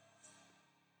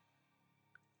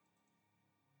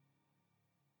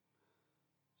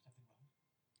 Something wrong?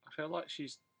 I feel like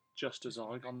she's just a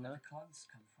Zygon Where now. the clothes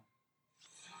come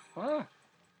from? Ah,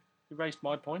 you raised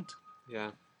my point.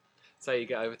 Yeah. So you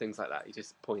get over things like that, you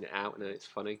just point it out and then it's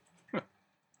funny.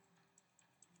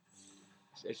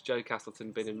 Has Joe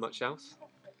Castleton been in much else?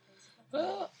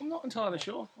 I'm not entirely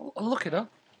sure. I'll look it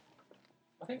up.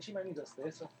 I think she mainly does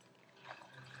theatre.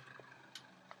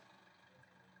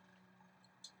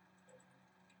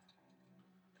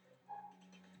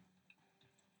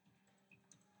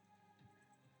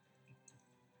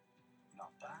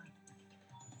 Not bad.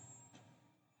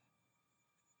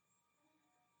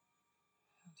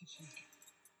 How did she...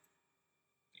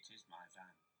 It is my van.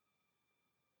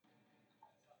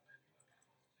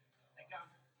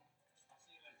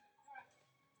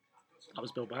 That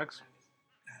was Bill Baggs.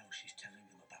 Now she's telling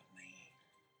them about me.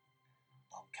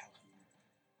 Bob Calhoun.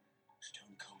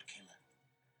 Stone cold killer.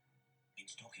 Been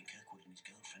stalking Kirkwood and his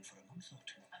girlfriend for a month or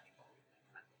two.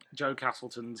 Joe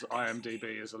Castleton's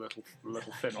IMDb is a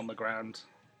little thin on the ground.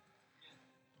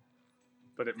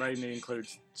 But it mainly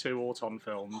includes 2 Auton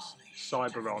films,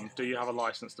 Cyberon, Do You Have a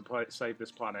License to Save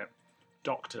This Planet,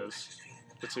 Doctors,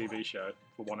 the TV show,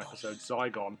 for 1 episode,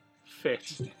 Zygon,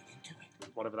 Fit,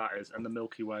 whatever that is, and The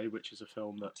Milky Way, which is a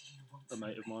film that a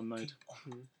mate of mine made.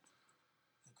 The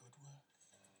good work.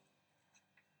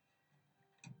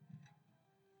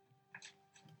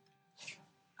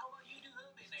 How about you do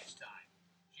her bit next time?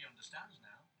 She understands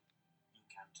now. You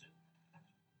can too.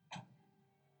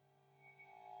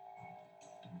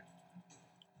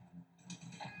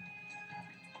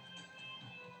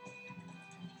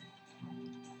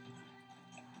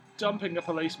 Dumping a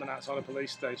policeman outside a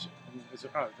police station is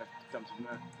they've dumped him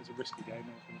there. It's a risky game,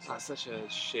 I was going to say. That's such a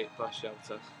shit bus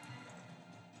shelter.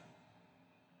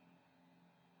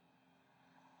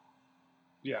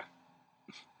 Yeah.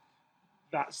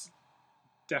 That's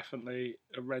definitely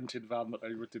a rented van that they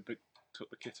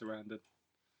took the kit around in.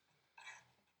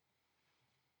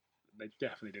 They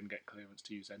definitely didn't get clearance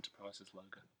to use Enterprise's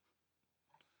logo.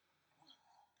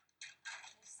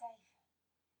 You're safe.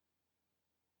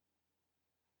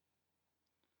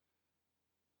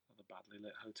 The badly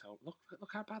lit hotel.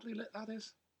 Look how badly lit that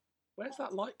is. Where's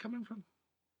that light coming from?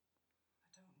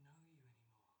 I don't know you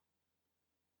anymore.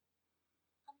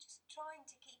 I'm just trying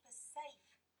to keep us safe.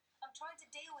 I'm trying to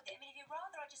deal with it. I mean, if you'd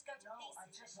rather I just go to No, pieces. I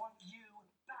just want you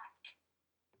back.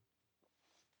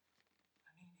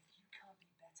 I mean, if you can't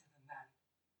be better than that.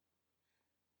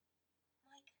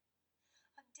 Mike,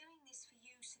 I'm doing this for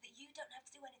you so that you don't have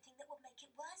to do anything that would make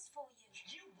it worse for you.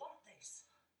 You want this?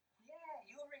 Yeah,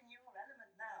 you're in your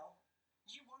element now.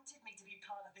 You wanted me to be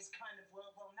part of this kind of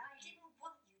world. Well, now I didn't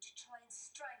want you to try and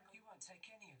strangle. you won't take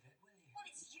any of it, will you? Well,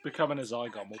 it's you. Becoming a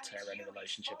Zygon will tear any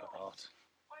relationship apart.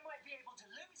 I might be able to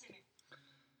lose him if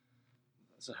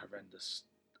That's a horrendous.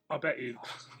 I bet you. I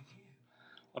was with you.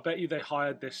 I bet you they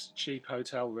hired this cheap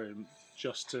hotel room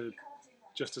just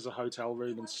as a hotel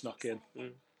room and snuck in. It'll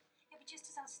be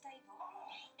just as unstable.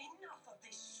 Enough of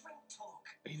this shrink talk.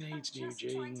 He needs I'm new just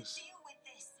trying to jeans. deal with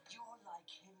this. You're like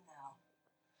him now.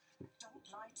 Don't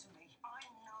lie to me. I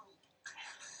know.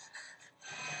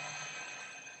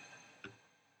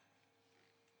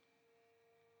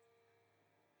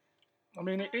 I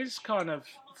mean, it is kind of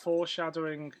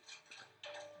foreshadowing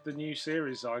the new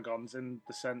series Zygons in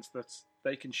the sense that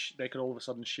they can all of a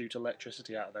sudden shoot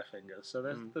electricity out of their fingers. So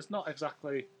there's not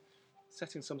exactly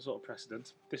setting some sort of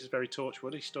precedent. This is very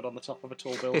Torchwood. He stood on the top of a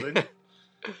tall building.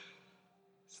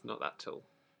 It's not that tall.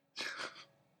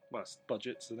 Well, it's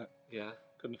budgets, isn't it? Yeah.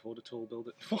 Couldn't afford a tall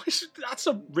building. That's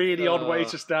a really odd way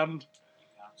to stand. You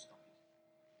can't stop it.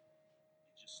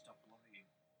 You just stop worrying.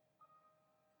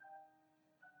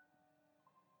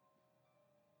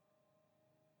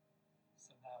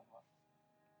 So now what?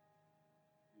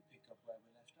 We pick up where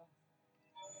we left off.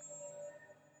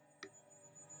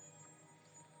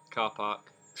 Car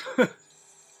park.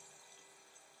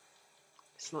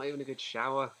 It's not even a good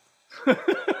shower.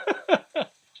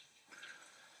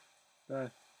 No.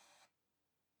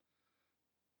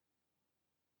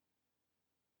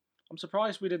 I'm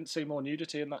surprised we didn't see more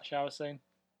nudity in that shower scene.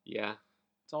 Yeah.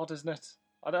 It's odd, isn't it?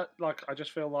 I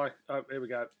just feel like, oh, here we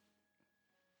go.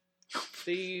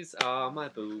 These are my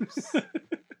boobs.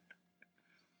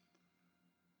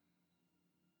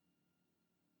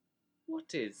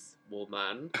 What is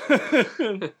woman?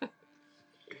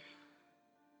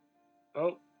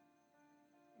 Oh,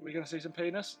 we going to see some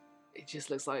penis? It just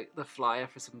looks like the flyer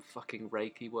for some fucking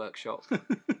Reiki workshop.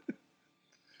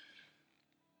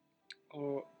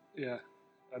 Or, yeah,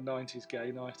 a 90s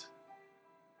gay night.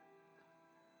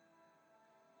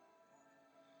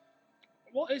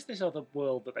 What is this other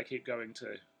world that they keep going to?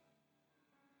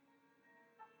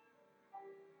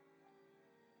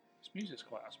 This music's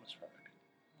quite atmospheric.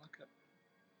 I like it.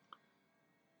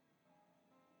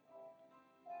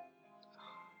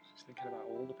 She's thinking about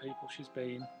all the people she's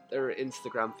been. There are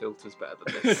Instagram filters better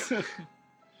than this.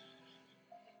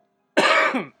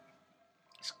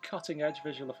 It's cutting edge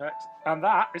visual effects. And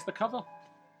that is the cover.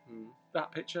 Hmm.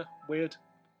 That picture. Weird.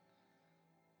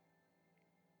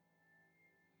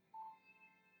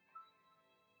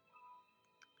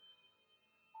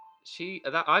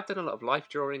 I've done a lot of life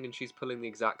drawing, and she's pulling the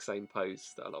exact same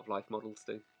pose that a lot of life models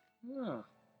do. Oh.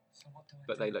 So what do I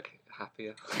But do? they look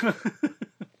happier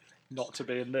Not to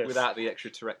be in this. without the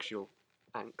extraterrestrial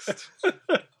angst. Because he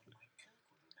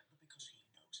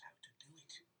knows how to do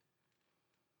it.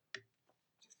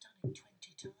 You've done it 20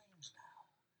 times now.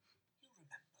 You'll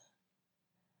remember.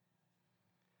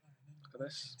 Look at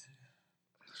this.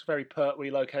 It's a very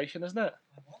Pertwee location, isn't it?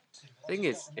 Thing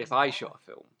is, if I shot a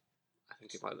film, I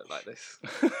think it might look like this.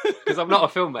 Because I'm not a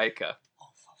filmmaker. Oh,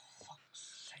 for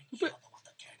fuck's sake, But- you're the one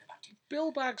that cared about it.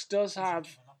 Bill Baggs does have...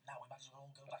 If you're not now, we might as well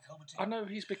all go back home and take I know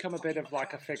he's become a bit of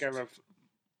like a figure of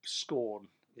scorn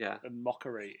Yeah. and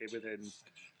mockery within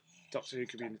Doctor Who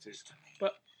communities.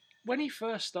 But when he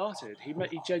first started, he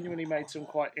genuinely made some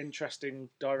quite interesting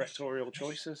directorial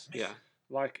choices. Yeah.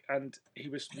 Like, and he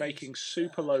was making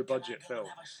super low budget films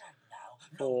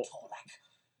for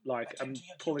like and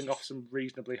pulling off some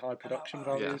reasonably high production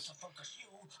values.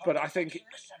 But I think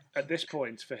at this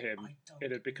point for him,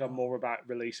 it had become more about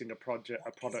releasing a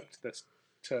product that's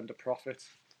turned a profit.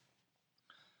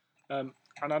 And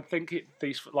I think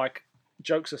these, like,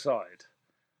 jokes aside,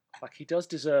 like, he does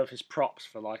deserve his props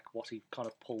for like what he kind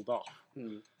of pulled off.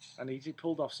 Hmm. And he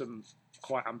pulled off some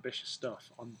quite ambitious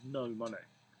stuff on no money.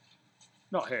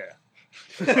 Not here.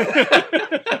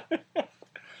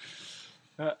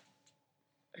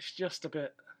 It's just a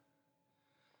bit.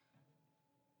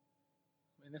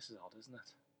 I mean, this is odd, isn't it?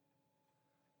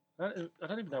 I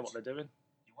don't even know what they're doing.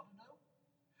 You want to know?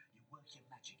 You work your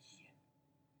magic here.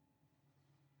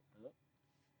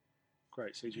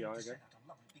 Great CGI again. Send out a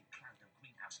lovely big cloud of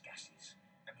greenhouse gases.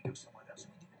 Then we go somewhere else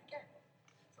and we do it again.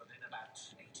 So in about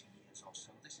 80 years or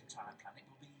so, this entire planet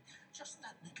will be just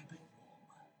that little bit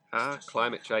warmer.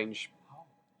 Climate change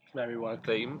Very well.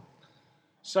 theme.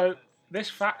 So this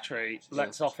factory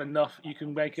lets off enough. You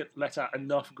can let out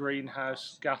enough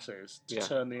greenhouse gases to Yeah.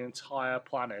 turn the entire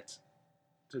planet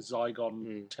to Zygon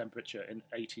Mm. temperature in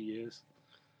 80 years.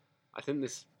 I think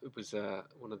this was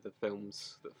one of the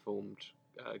films that formed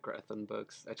Greta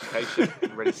Thunberg's education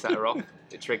and really set her off.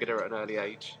 It triggered her at an early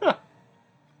age. Look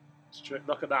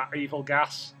at that evil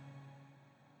gas.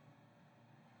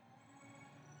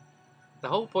 The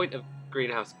whole point of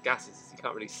greenhouse gases is you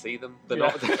can't really see them. They're Yeah.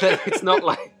 not. It's not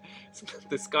like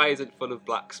the sky isn't full of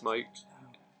black smoke.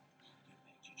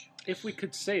 If we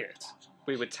could see it,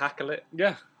 We would tackle it.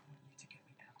 yeah. To get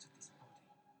me out of this body.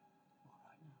 All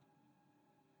right now.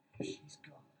 If she's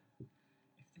gone,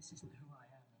 if this isn't who I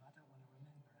am, then I don't want to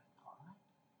remember it. All right?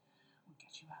 We'll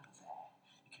get you out of there.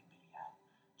 You can be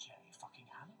Jerry fucking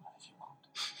Halliwell if you want.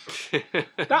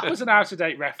 That was an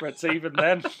out-of-date reference even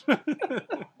then.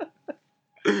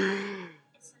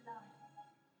 It's a lie.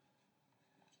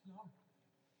 No.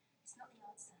 It's not the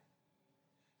answer.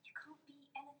 You can't be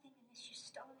anything unless you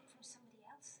stole it from somebody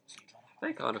else.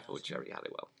 They can't afford Jerry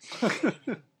Halliwell.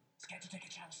 Scared to take a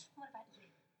chance. What about you?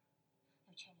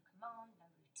 No chain of command, no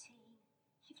routine.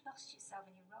 You've lost yourself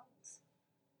in your roles.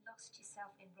 Lost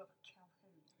yourself in Robert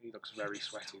Calhoun. He looks very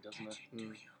sweaty, doesn't he?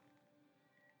 Mm.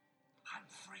 I'm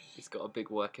free. He's got a big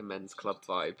working men's club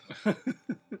vibe. Pint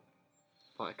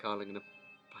of Carling and a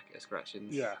packet of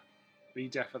scratchings. Yeah. He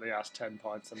definitely has 10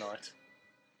 pints a night.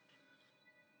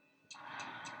 I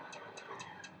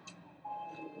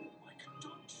can do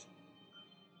it.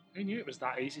 Who knew it was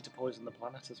that easy to poison the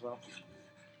planet as well?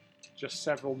 Just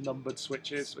several numbered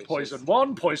switches. Switches. Poison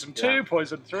 1, poison 2, Yeah.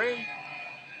 poison 3.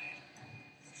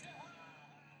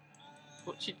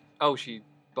 What she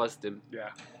buzzed him. Yeah,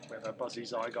 with a buzzy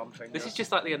Zygon finger. This is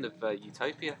just like the end of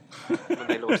Utopia when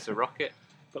they launched a rocket.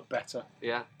 But better.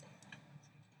 Yeah.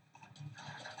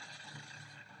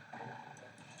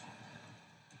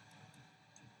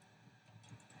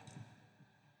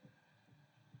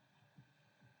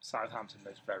 Southampton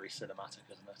is very cinematic,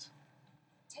 isn't it?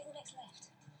 Take the next left.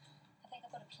 I think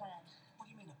I've got a plan.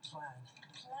 plan?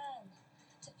 Plan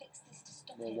to fix this to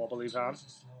stop More him. wobbly van.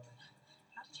 Jesus, Lord.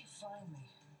 How did you find me?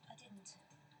 I didn't.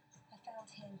 I found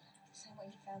him. Same way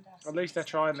he found us. At least they're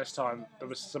trying this time. There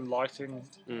was some lighting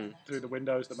through the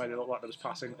windows that made it look like there was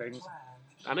passing things. Plan.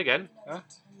 And again, He knows Huh? it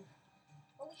too.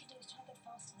 All we can do is try to go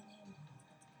faster than him.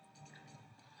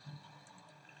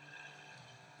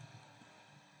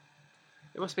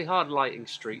 it must be hard lighting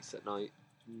streets at night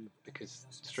because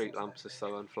street lamps are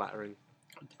so unflattering.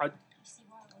 I, You see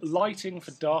why I was lighting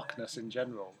for darkness in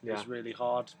general Yeah. is really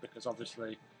hard because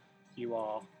obviously you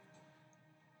are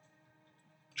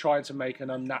trying to make an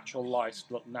unnatural light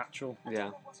look natural.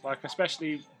 Yeah. Like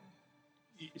especially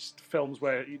films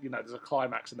where you know there's a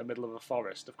climax in the middle of a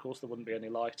forest. Of course there wouldn't be any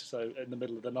light, so in the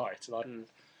middle of the night, like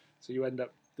so you end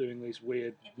up doing these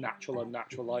weird natural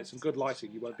unnatural lights. And good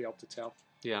lighting you won't be able to tell.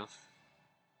 Yeah.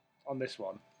 On this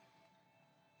one,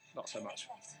 not so much.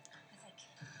 left, I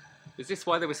think. Is this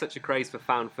why there was such a craze for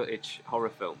found footage horror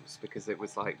films? Because it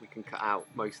was like we can cut out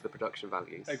most of the production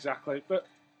values. Exactly, but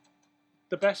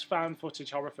the best found footage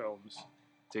horror films,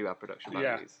 Do have production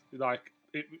yeah, values. like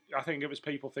I think it was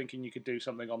people thinking you could do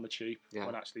something on the cheap Yeah.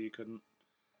 when actually you couldn't.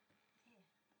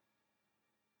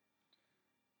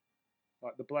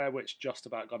 Like the Blair Witch just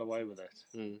about got away with it,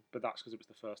 Mm. but that's because it was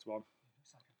the first one. He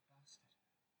looks like a bastard.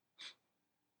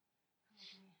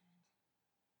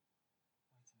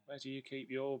 Where do you keep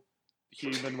your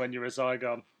human when you're a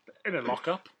Zygon? In a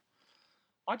lockup.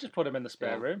 I just put him in the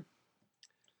spare Yeah. room.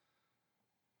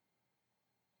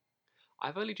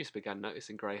 I've only just begun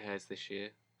noticing grey hairs this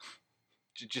year.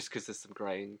 Just because there's some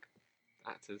greying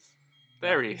actors.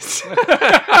 There he is. Keep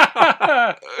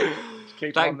on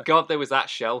Thank the- God there was that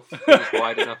shelf. It was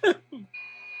wide enough.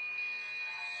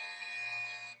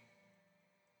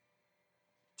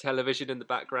 Television in the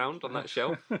background on that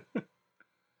shelf.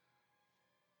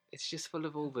 It's just full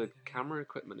of all the camera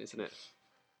equipment, isn't it?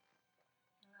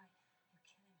 Right, you'll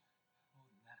kill him. More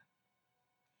than that.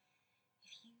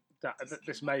 If you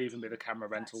This may even be the camera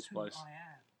rentals That's who place. I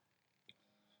am.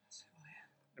 That's who I am.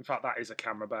 In fact, that is a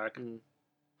camera bag. Mm.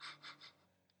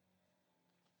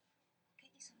 get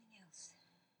you something else.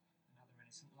 Another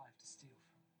innocent life to steal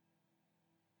from.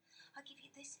 I'll give you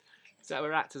this if I could. Is that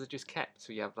where actors are just kept?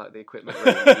 So you have like the equipment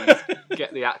ready, you just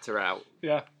get the actor out.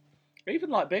 Yeah.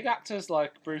 Even like big actors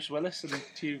like Bruce Willis and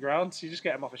Hugh Grant, you just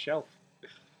get them off a shelf.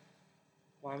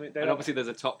 Well, I mean, they And don't- obviously there's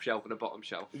a top shelf and a bottom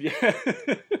shelf. Yeah.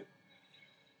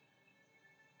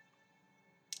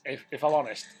 if I'm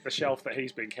honest, the shelf that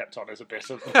he's been kept on is a bit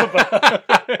of. You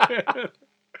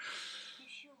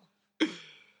sure?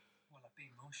 Well, I've been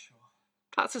more sure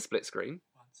That's a split screen.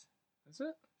 once. Is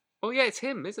it? Oh yeah, it's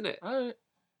him, isn't it? Oh,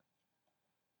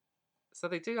 So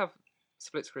they do have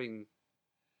split screen.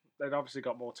 they'd obviously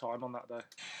got more time on that day.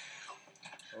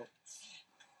 Oh.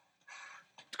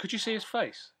 Could you see his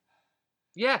face?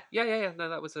 Yeah. No,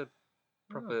 that was a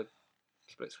proper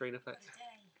split screen effect. Day.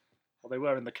 Well, they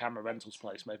were in the camera rentals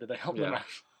place. Maybe they helped them Yeah. out.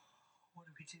 What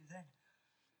do we do then?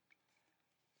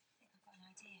 I think I've got an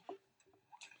idea.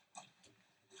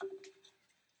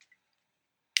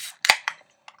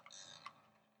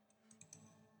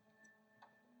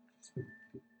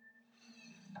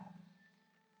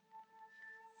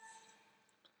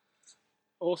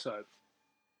 Also,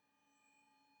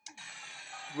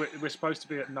 we're supposed to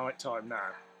be at night time now,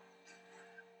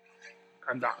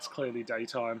 and that's clearly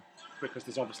daytime because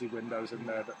there's obviously windows in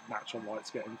there that natural light's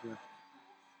getting through.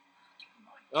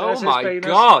 Oh There's his my penis.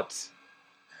 God!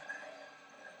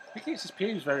 He keeps his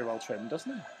pubes very well trimmed,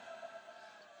 doesn't he?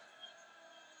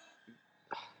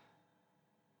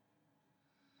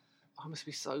 Oh, it must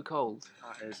be so cold.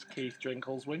 That is Keith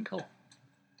Drinkle's Winkle.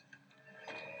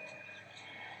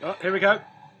 Oh, here we go.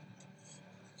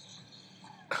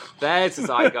 There's a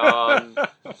Zygon.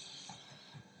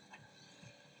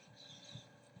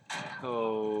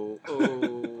 Oh,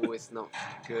 it's not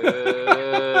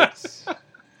good.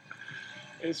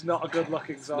 It's not a good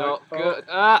looking It's side. not Oh, good.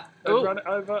 Ah! and Oh. run it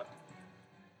over.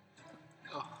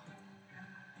 Oh.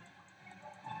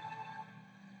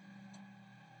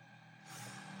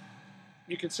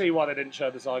 You can see why they didn't show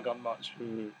the Zygon much.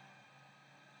 Mm.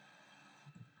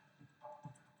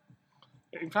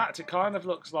 In fact, it kind of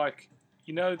looks like,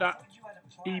 you know, that Told you I had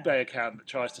a plan. eBay account that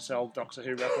tries to sell Doctor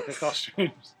Who replica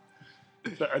costumes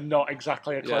that are not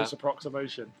exactly a close Yeah.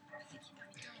 approximation.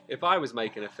 If I was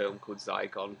making a film called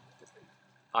Zygon,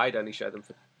 I'd only show them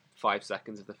for 5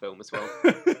 seconds of the film as well.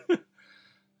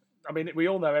 I mean, we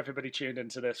all know everybody tuned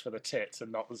into this for the tits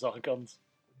and not the Zygons.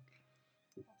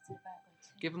 What's it about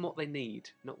with Give them what they need,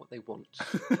 not what they want.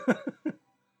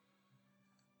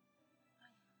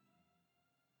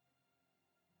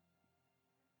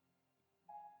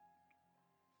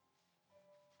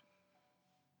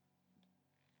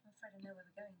 afraid I know where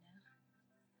we're going now.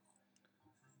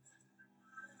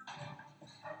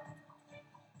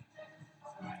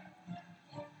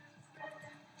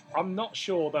 I'm not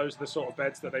sure those are the sort of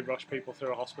beds that they rush people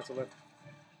through a hospital in.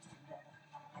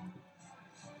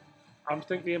 I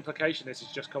think the implication is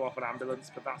he's just come off an ambulance,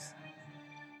 but that's...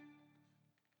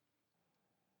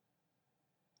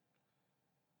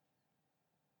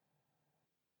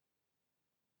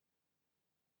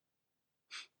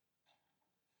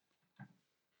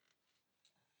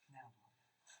 Now what?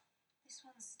 This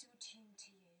one's still tuned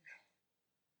to you.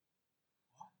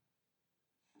 What?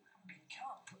 You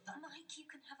can't put that. Mike, you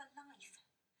can have a life.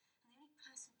 And the only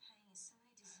person paying is someone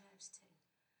who deserves to.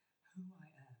 Who I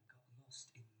am got lost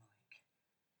in Mike.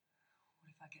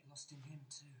 What if I get lost in him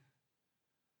too?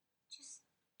 Just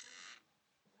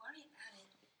don't worry about it.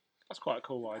 That's quite a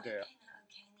cool idea. Came out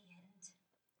okay in the end.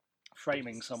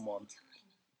 Framing Just someone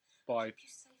time. by Keep you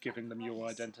safe giving like them your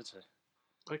promised. identity.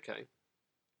 Okay.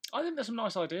 I think there's some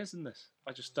nice ideas in this.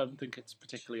 I just don't think it's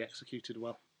particularly executed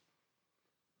well.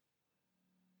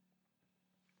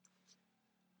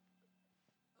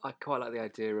 I quite like the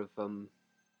idea of the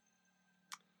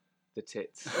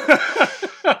tits. Of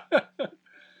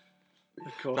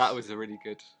course. That was a really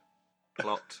good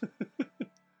plot.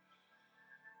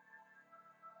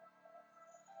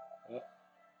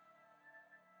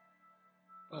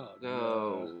 Oh,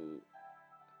 No.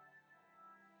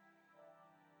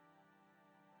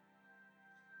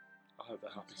 I hope they're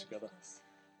happy together.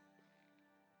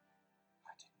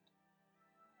 I didn't.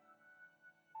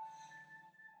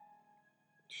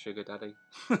 Sugar daddy.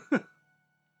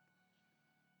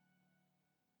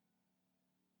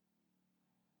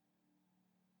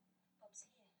 Bob's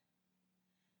here.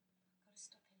 Gotta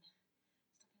stop him. Stop him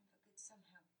for good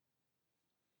somehow.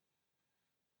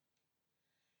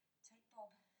 Take Bob.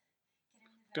 Get him in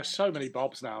the van. There's so many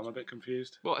Bobs now, I'm a bit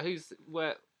confused. What? Who's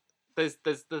where? There's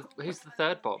the who's the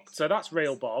third Bob? So that's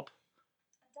real Bob.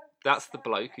 That's the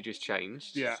bloke who just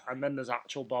changed. Yeah, and then there's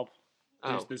actual Bob.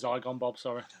 Who's Oh, the Zygon Bob,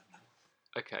 sorry.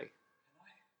 okay. I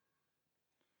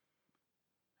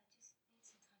just need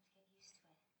some time to get used to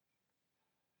it. Funny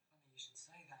you should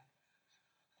say that.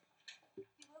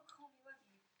 You will call me, won't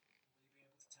you? Will you be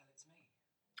able to tell it's me?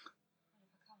 Well,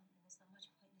 if I can't, then there's not much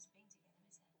point in us being together,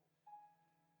 is there?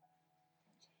 Don't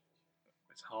change.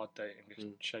 It's hard dating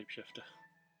a shapeshifter.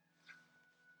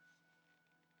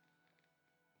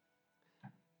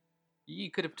 You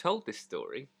could have told this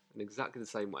story in exactly the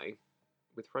same way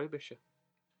with Frobisher.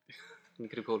 You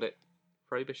could have called it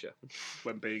Frobisher.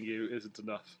 When being you isn't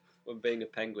enough. When being a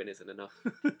penguin isn't enough.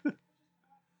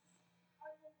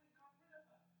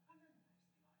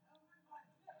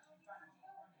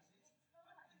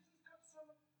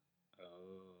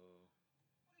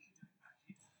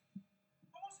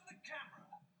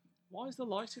 Why is the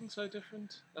lighting so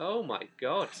different? Oh my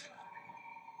god.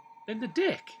 In the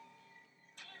dick?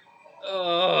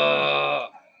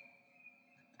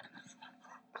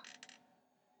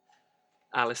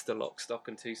 Alistair Lockstock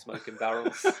and Two Smoking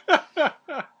Barrels.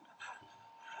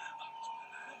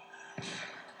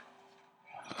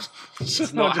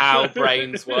 It's not how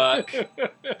brains work.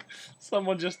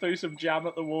 Someone just threw some jam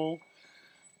at the wall.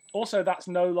 Also, that was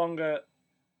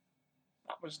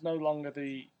no longer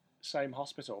the same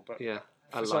hospital, but Yeah,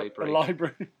 a a library.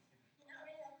 library. Do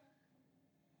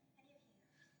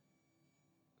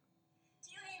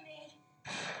you hear me?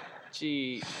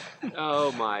 Gee,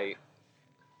 oh my.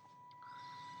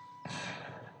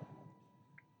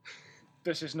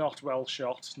 This is not well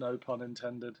shot, no pun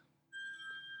intended.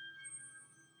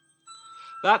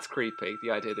 That's creepy, the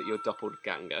idea that your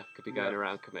doppelganger could be going Yeah.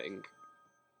 around committing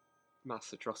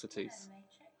mass atrocities.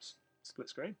 Matrix. Split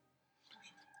screen.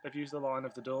 They've used the line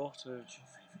of the door to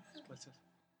split it.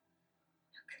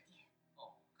 How could you?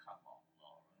 Oh, come on,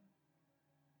 Lauren.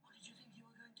 What did you think you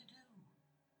were going to do?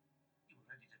 You were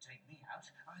ready to take me out.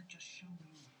 I've just shown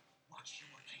you what you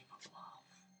were capable of.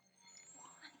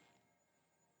 Why?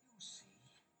 You'll see.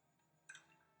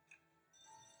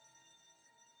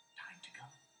 Time to go.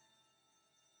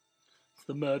 It's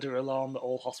the murder alarm that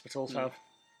all hospitals have.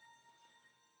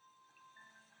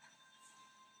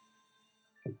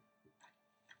 Oh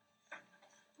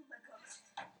my god.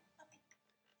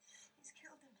 He's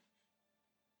killed him.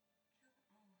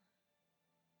 Killed them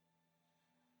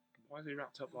all. Why is he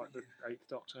wrapped up like the 8th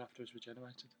Doctor after he's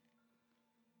regenerated?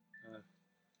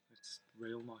 It's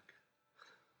real, Mike.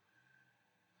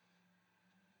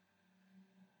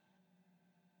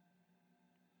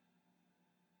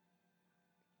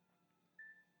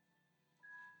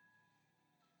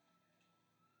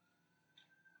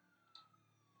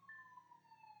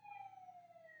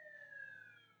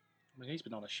 I mean, he's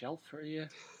been on a shelf for a year.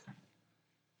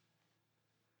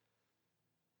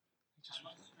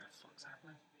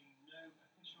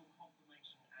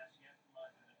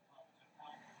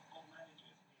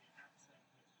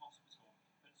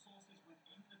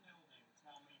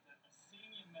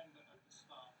 member of the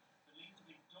staff, believed to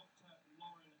be Dr.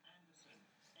 Lauren Anderson,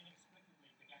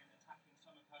 inexplicably began attacking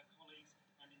some of her colleagues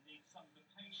and indeed some of the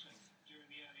patients during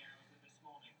the early hours of this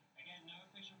morning. Again, no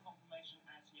official confirmation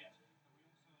as yet, but we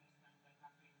also understand there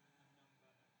have been a number of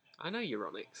deaths. I know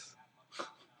Euronics.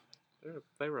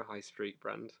 They were a high street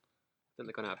brand. I think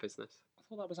they've gone out of business. I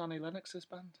thought that was Annie Lennox's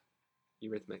band.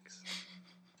 Eurythmics.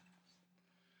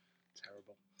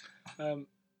 Terrible.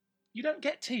 You don't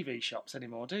get TV shops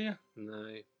anymore, do you?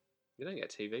 No. You don't get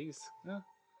TVs. Yeah.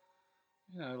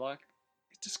 You know, like,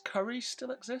 does Curry's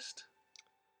still exist?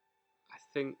 I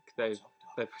think they've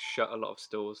shut a lot of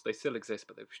stores. They still exist,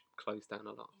 but they've closed down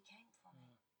a lot.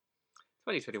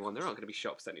 2021, there aren't going to be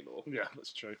shops anymore. Yeah,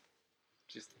 that's true.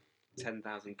 Just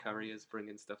 10,000 couriers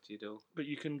bringing stuff to your door. But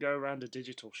you can go around a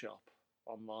digital shop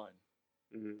online.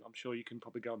 Mm. I'm sure you can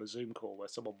probably go on a Zoom call where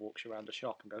someone walks you around a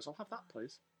shop and goes, I'll have that,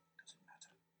 please. Doesn't matter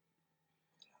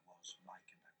whether I was Mike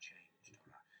and I've changed,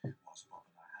 or I was Bob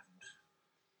and I haven't.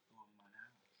 Who am I now?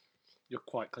 You're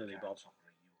quite clearly Bob. Karen's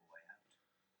offering you a way out.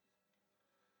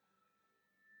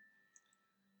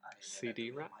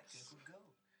 CD Might rats? be a good goal.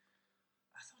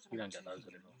 I thought You about don't get those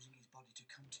taking him anymore. and using his body to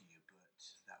come to you, but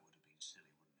that would have been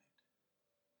silly, wouldn't it?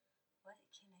 Why are you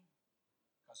killing?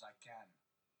 Because I can.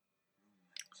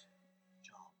 Roommate,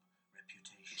 job,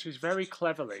 reputation. She's very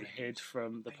cleverly hid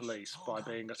from the police by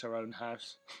being at her own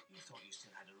house. You thought you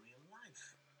still had a real life,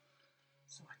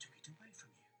 so I took it away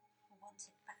from you. I want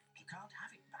it back. You can't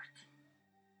have it back.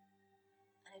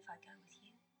 And if I go with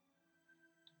you,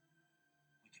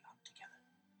 We can hunt together.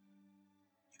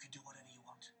 You can do whatever you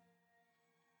want.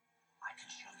 I can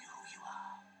show you who you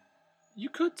are. You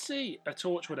could see a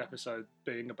Torchwood episode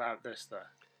being about this,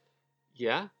 though.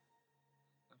 Yeah?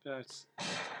 About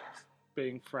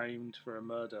being framed for a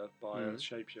murder by a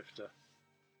shapeshifter.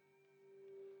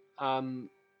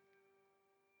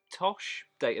 Tosh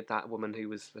dated that woman who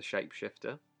was the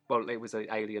shapeshifter. Well, it was an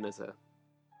alien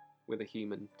with a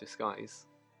human disguise.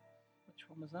 Which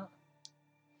one was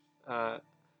that?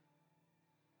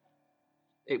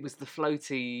 It was the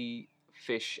floaty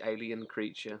fish alien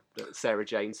creature that Sarah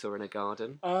Jane saw in a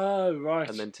garden, Oh, right.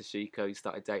 and then Toshiko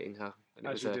started dating her, and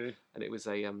As you do. it was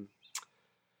a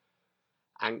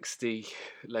angsty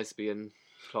lesbian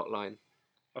plotline,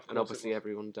 Of and course obviously it was.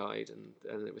 everyone died, and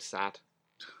it was sad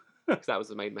because that was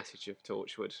the main message of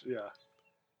Torchwood. Yeah.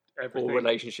 All Everything,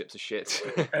 relationships are shit,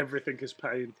 everything is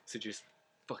pain. so just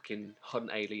fucking hunt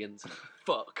aliens and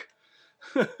fuck.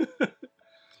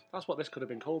 That's what this could have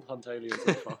been called, Hunt Aliens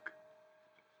and Fuck.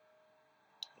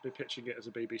 I'd be pitching it as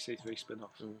a BBC Three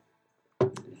spin-off.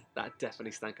 That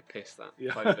definitely stank of piss. That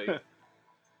Yeah. phone booth.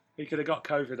 He could have got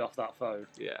COVID off that phone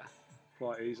Yeah.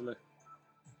 quite easily.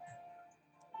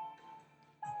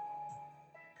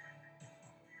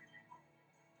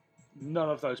 None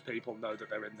of those people know that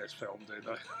they're in this film, do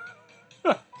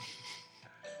they?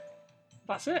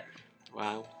 That's it.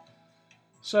 Wow.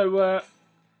 So,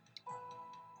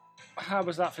 how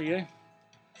was that for you?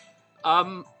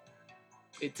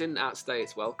 It didn't outstay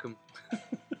its welcome.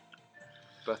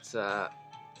 But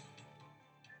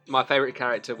my favourite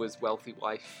character was Wealthy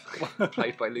Wife,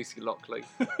 played by Lucy Lockley.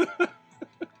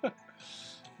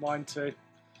 Mine too.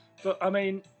 But, I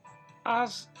mean,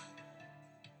 as...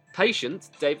 Patient,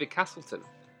 David Castleton.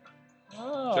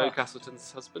 Ah, Joe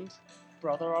Castleton's husband,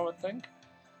 brother, I would think.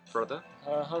 brother.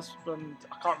 Her husband,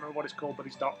 I can't remember what he's called, but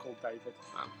he's not called David.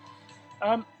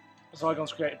 Wow.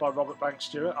 Zygon's created by Robert Banks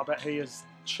Stewart. I bet he is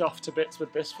chuffed to bits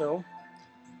with this film.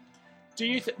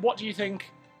 What do you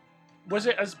think? Was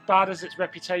it as bad as its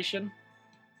reputation?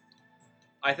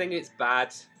 I think it's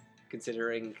bad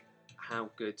considering how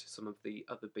good some of the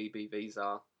other BBVs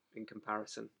are in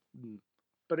comparison.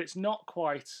 But it's not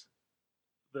quite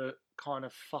the kind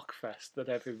of fuckfest that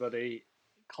everybody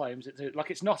claims it to. Like,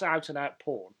 it's not out and out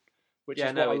porn, which Yeah,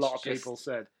 is no, what a it's lot of just- people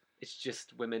said. It's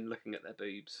just women looking at their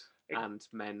boobs and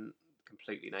men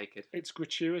completely naked. It's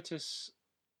gratuitous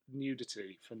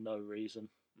nudity for no reason,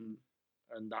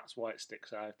 and that's why it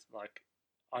sticks out. Like,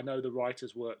 I know the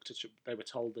writers worked to. They were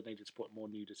told they needed to put more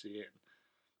nudity in,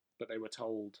 but they were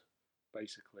told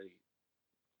basically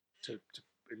to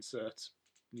insert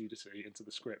nudity into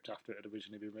the script after it had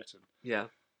originally been written, Yeah.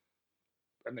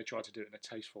 and they tried to do it in a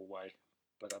tasteful way.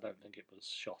 But I don't think it was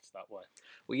shot that way.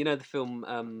 Well, you know the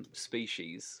film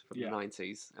Species from Yeah. the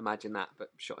 90s? Imagine that,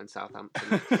 but shot in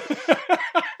Southampton.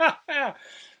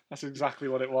 That's exactly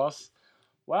what it was.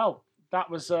 Well, that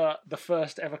was the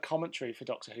first ever commentary for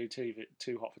Doctor Who TV,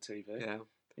 Too Hot for TV. Yeah.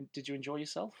 Did you enjoy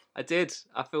yourself? I did.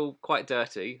 I feel quite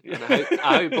dirty, and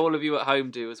I hope all of you at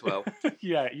home do as well.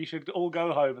 Yeah, you should all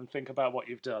go home and think about what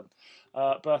you've done.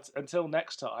 But until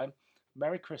next time,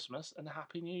 Merry Christmas and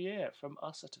Happy New Year from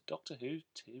us at Doctor Who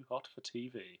Too Hot for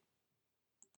TV.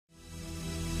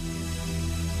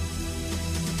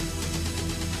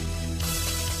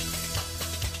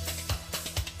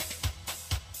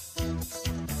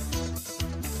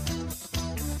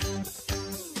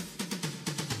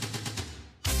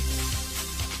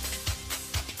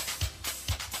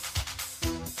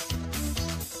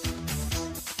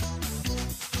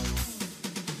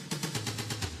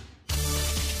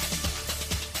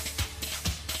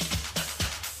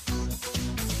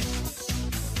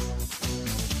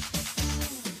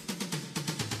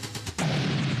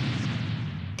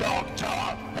 Doctor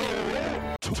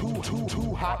Who.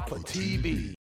 Too hot for TV.